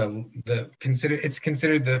 These are it's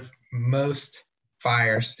considered the most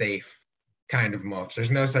fire safe kind of mulch. There's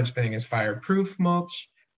no such thing as fireproof mulch,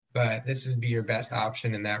 but this would be your best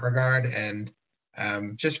option in that regard. And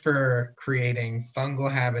just for creating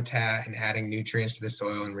fungal habitat and adding nutrients to the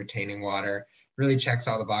soil and retaining water, really checks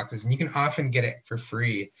all the boxes. And you can often get it for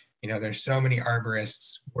free. There's so many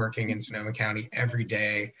arborists working in Sonoma County every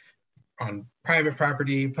day on private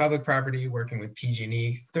property, public property, working with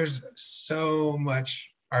PG&E. There's so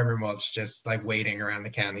much arbor mulch just like waiting around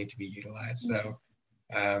the county to be utilized. So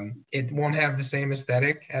it won't have the same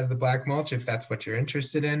aesthetic as the black mulch if that's what you're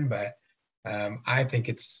interested in, but I think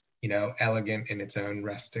it's elegant in its own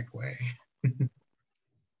rustic way.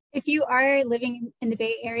 If you are living in the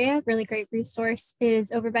Bay Area, really great resource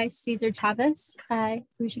is over by Cesar Chavez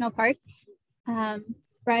Regional Park.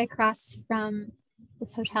 Right across from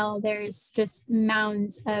this hotel, there's just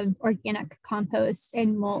mounds of organic compost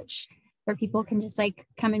and mulch where people can just like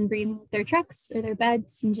come and bring their trucks or their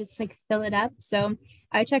beds and just like fill it up. So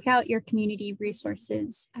I would check out your community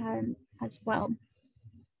resources as well.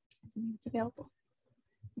 Something that's available.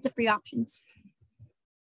 It's a free options.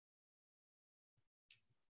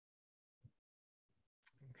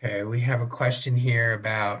 Okay, we have a question here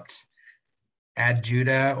about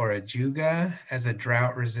adjuda or ajuga as a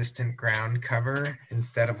drought-resistant ground cover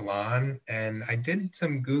instead of lawn. And I did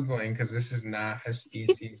some Googling because this is not a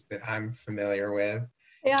species that I'm familiar with.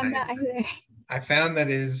 Yeah, I'm not either. I found that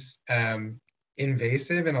is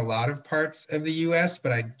invasive in a lot of parts of the US,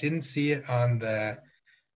 but I didn't see it on the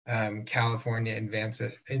California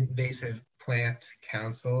Invasive Plant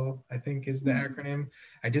Council, I think is the acronym.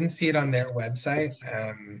 I didn't see it on their website.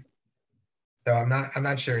 So I'm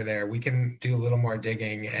not sure there. We can do a little more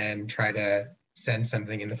digging and try to send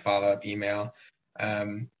something in the follow-up email.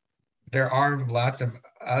 There are lots of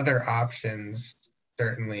other options,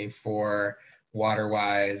 certainly for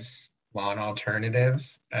water-wise lawn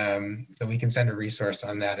alternatives. So we can send a resource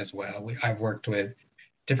on that as well. I've worked with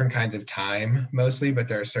different kinds of thyme mostly, but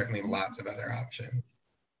there are certainly lots of other options.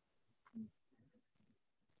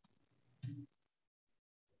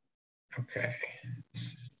 Okay.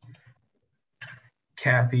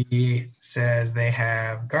 Kathy says they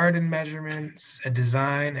have garden measurements, a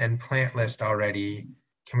design, and plant list already.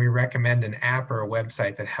 Can we recommend an app or a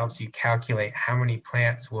website that helps you calculate how many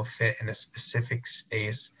plants will fit in a specific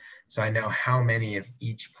space so I know how many of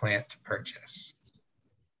each plant to purchase?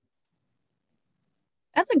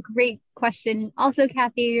 That's a great question. Also,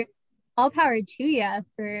 Kathy, all power to you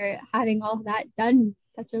for having all that done.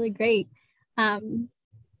 That's really great. I'll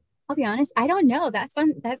be honest, I don't know. That's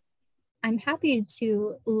on that. I'm happy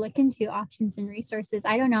to look into options and resources.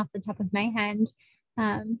 I don't know off the top of my head,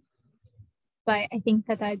 but I think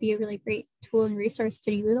that that'd be a really great tool and resource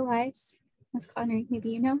to utilize. That's Connor,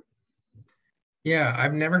 maybe you know. Yeah,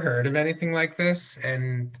 I've never heard of anything like this,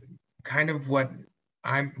 and kind of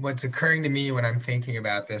what's occurring to me when I'm thinking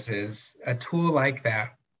about this is a tool like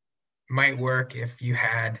that might work if you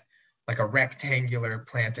had like a rectangular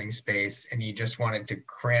planting space and you just wanted to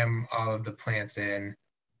cram all of the plants in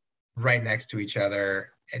right next to each other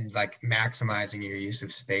and like maximizing your use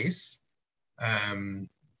of space.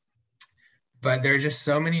 But there are just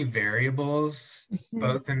so many variables,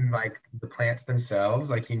 both in like the plants themselves,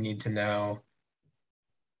 like you need to know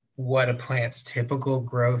what a plant's typical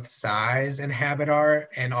growth size and habit are,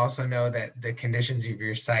 and also know that the conditions of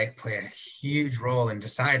your site play a huge role in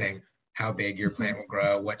deciding how big your plant will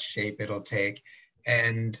grow, what shape it'll take.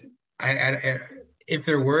 And if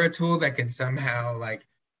there were a tool that could somehow like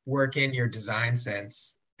work in your design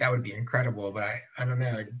sense, that would be incredible. But I don't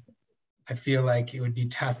know. I feel like it would be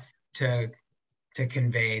tough to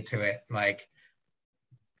convey to it like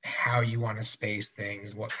how you want to space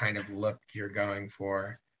things, what kind of look you're going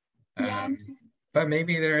for. Yeah. But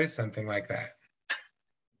maybe there is something like that.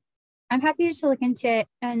 I'm happy to look into it.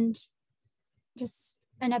 And just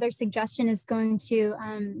another suggestion is going to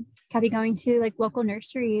Kathy, going to like local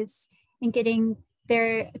nurseries and getting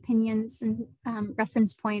their opinions and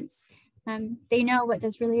reference points. They know what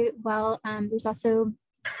does really well. There's also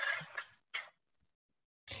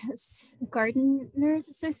gardeners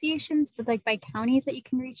associations, but like by counties that you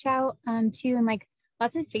can reach out to, and like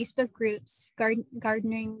lots of Facebook groups,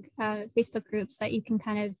 gardening Facebook groups that you can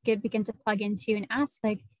kind of begin to plug into and ask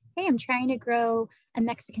like, hey, I'm trying to grow a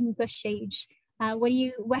Mexican bush sage. How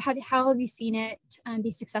have you seen it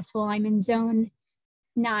be successful? I'm in zone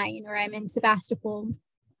 9 or I'm in Sebastopol.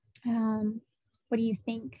 What do you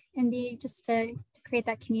think? And be just to create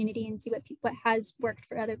that community and see what has worked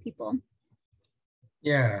for other people.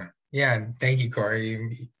 Yeah. Thank you,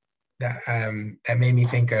 Corey. That made me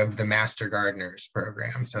think of the Master Gardeners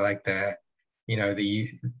program. So like we have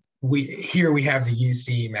the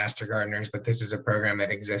UC Master Gardeners, but this is a program that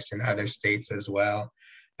exists in other states as well.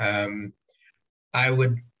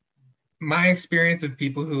 My experience of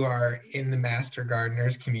people who are in the Master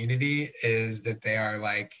Gardeners community is that they are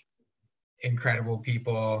like incredible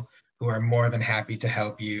people who are more than happy to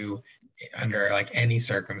help you under like any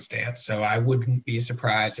circumstance. So I wouldn't be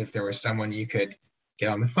surprised if there was someone you could get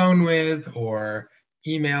on the phone with or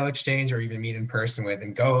email exchange or even meet in person with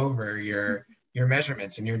and go over your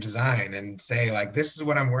measurements and your design and say like, this is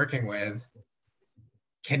what I'm working with.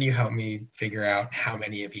 Can you help me figure out how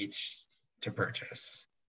many of each to purchase?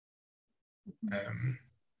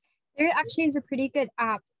 There actually is a pretty good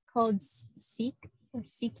app called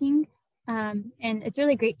Seeking. And it's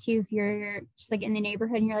really great too if you're just like in the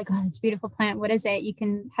neighborhood and you're like, oh, it's a beautiful plant. What is it? You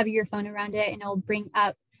can have your phone around it and it'll bring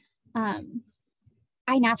up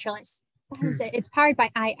iNaturalist. What is it? It's powered by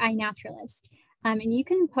iNaturalist. And you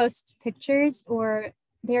can post pictures, or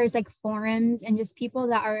there's like forums and just people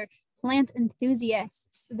that are plant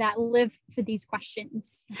enthusiasts that live for these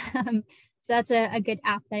questions. So that's a good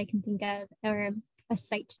app that I can think of, or a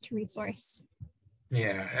site to resource.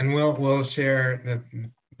 Yeah, and we'll share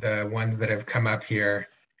the ones that have come up here.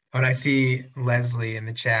 When I see Leslie in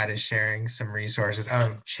the chat is sharing some resources.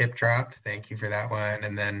 Oh, Chip Drop, thank you for that one.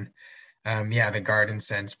 And then, yeah, the Garden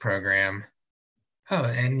Sense program. Oh,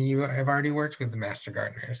 and you have already worked with the Master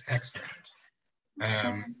Gardeners. Excellent.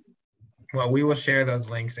 Well, we will share those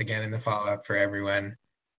links again in the follow-up for everyone.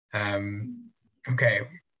 Okay,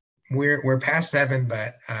 we're past 7,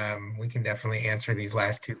 but we can definitely answer these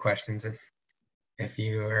last 2 questions if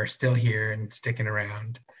you are still here and sticking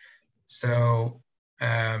around. So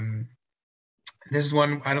this is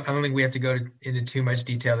one, I don't think we have to go into too much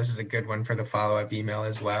detail. This is a good one for the follow-up email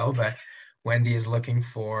as well, but Wendy is looking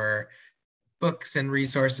for books and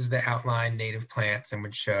resources that outline native plants and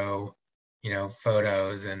would show,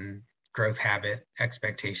 photos and growth habit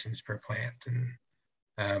expectations per plant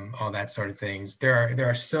and all that sort of things. There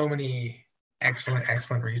are so many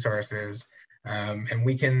excellent resources, and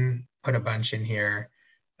we can put a bunch in here.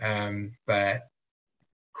 But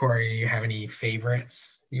Corey, do you have any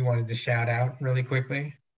favorites you wanted to shout out really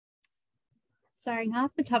quickly? Sorry, not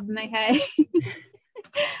off the top of my head.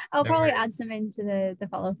 I'll probably add some into the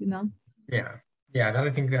follow-up email. Yeah, I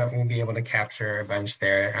think that we'll be able to capture a bunch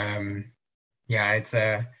there. Yeah,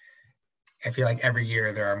 I feel like every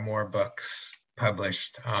year there are more books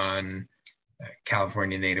published on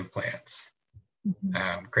California native plants.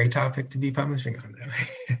 Great topic to be publishing on,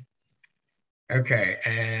 though. Okay,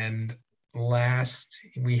 and last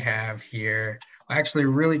we have here, actually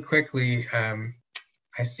really quickly,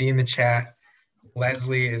 I see in the chat,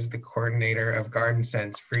 Leslie is the coordinator of Garden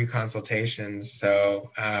Sense free consultations. So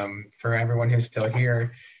for everyone who's still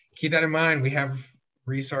here, keep that in mind. We have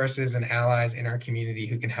resources and allies in our community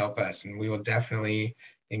who can help us, and we will definitely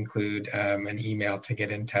include an email to get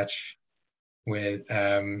in touch with,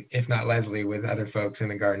 if not Leslie, with other folks in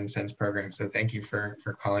the Garden Sense program. So thank you for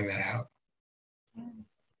calling that out.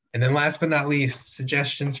 And then last but not least,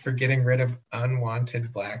 suggestions for getting rid of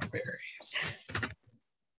unwanted blackberries.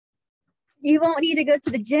 You won't need to go to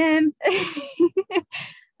the gym.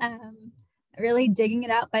 Really digging it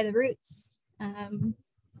out by the roots,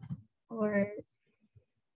 or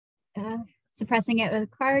suppressing it with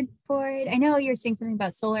cardboard. I know you're saying something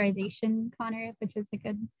about solarization, Connor, which is a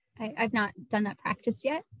good, I've not done that practice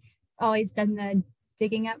yet. Always done the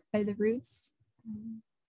digging up by the roots.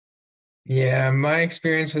 Yeah, my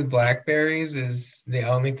experience with blackberries is the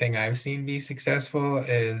only thing I've seen be successful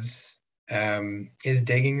is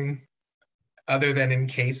digging, other than in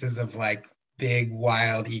cases of like big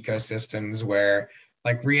wild ecosystems where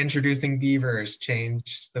like reintroducing beavers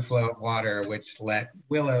changed the flow of water, which let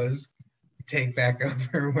willows take back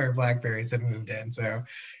over where blackberries have moved in. So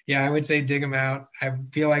yeah, I would say dig them out. I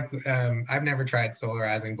feel like I've never tried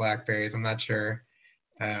solarizing blackberries. I'm not sure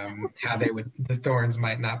how the thorns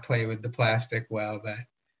might not play with the plastic well, but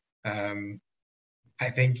I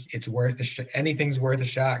think it's anything's worth a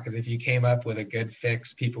shot, because if you came up with a good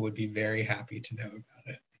fix, people would be very happy to know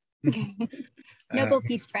about it. Nobel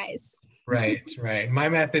Peace Prize. Right. My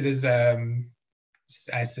method is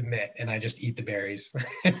I submit and I just eat the berries.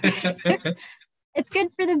 It's good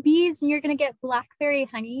for the bees, and you're going to get blackberry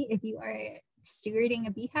honey if you are stewarding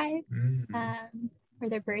a beehive, where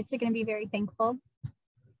their birds are going to be very thankful.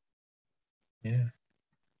 Yeah.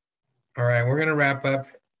 All right, we're going to wrap up.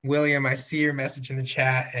 William, I see your message in the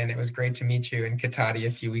chat, and it was great to meet you in Katati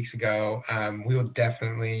a few weeks ago. We will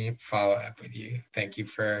definitely follow up with you. Thank you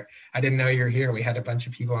I didn't know you were here. We had a bunch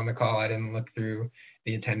of people on the call. I didn't look through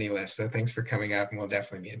the attendee list. So thanks for coming up, and we'll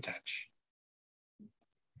definitely be in touch.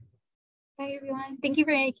 Bye, everyone. Thank you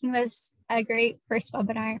for making this a great first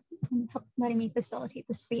webinar and letting me facilitate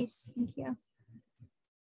the space. Thank you.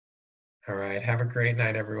 All right, have a great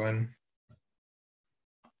night, everyone.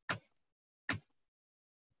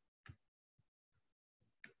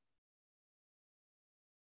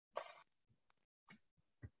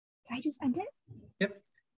 Can I just end it? Yep.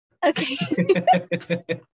 Okay.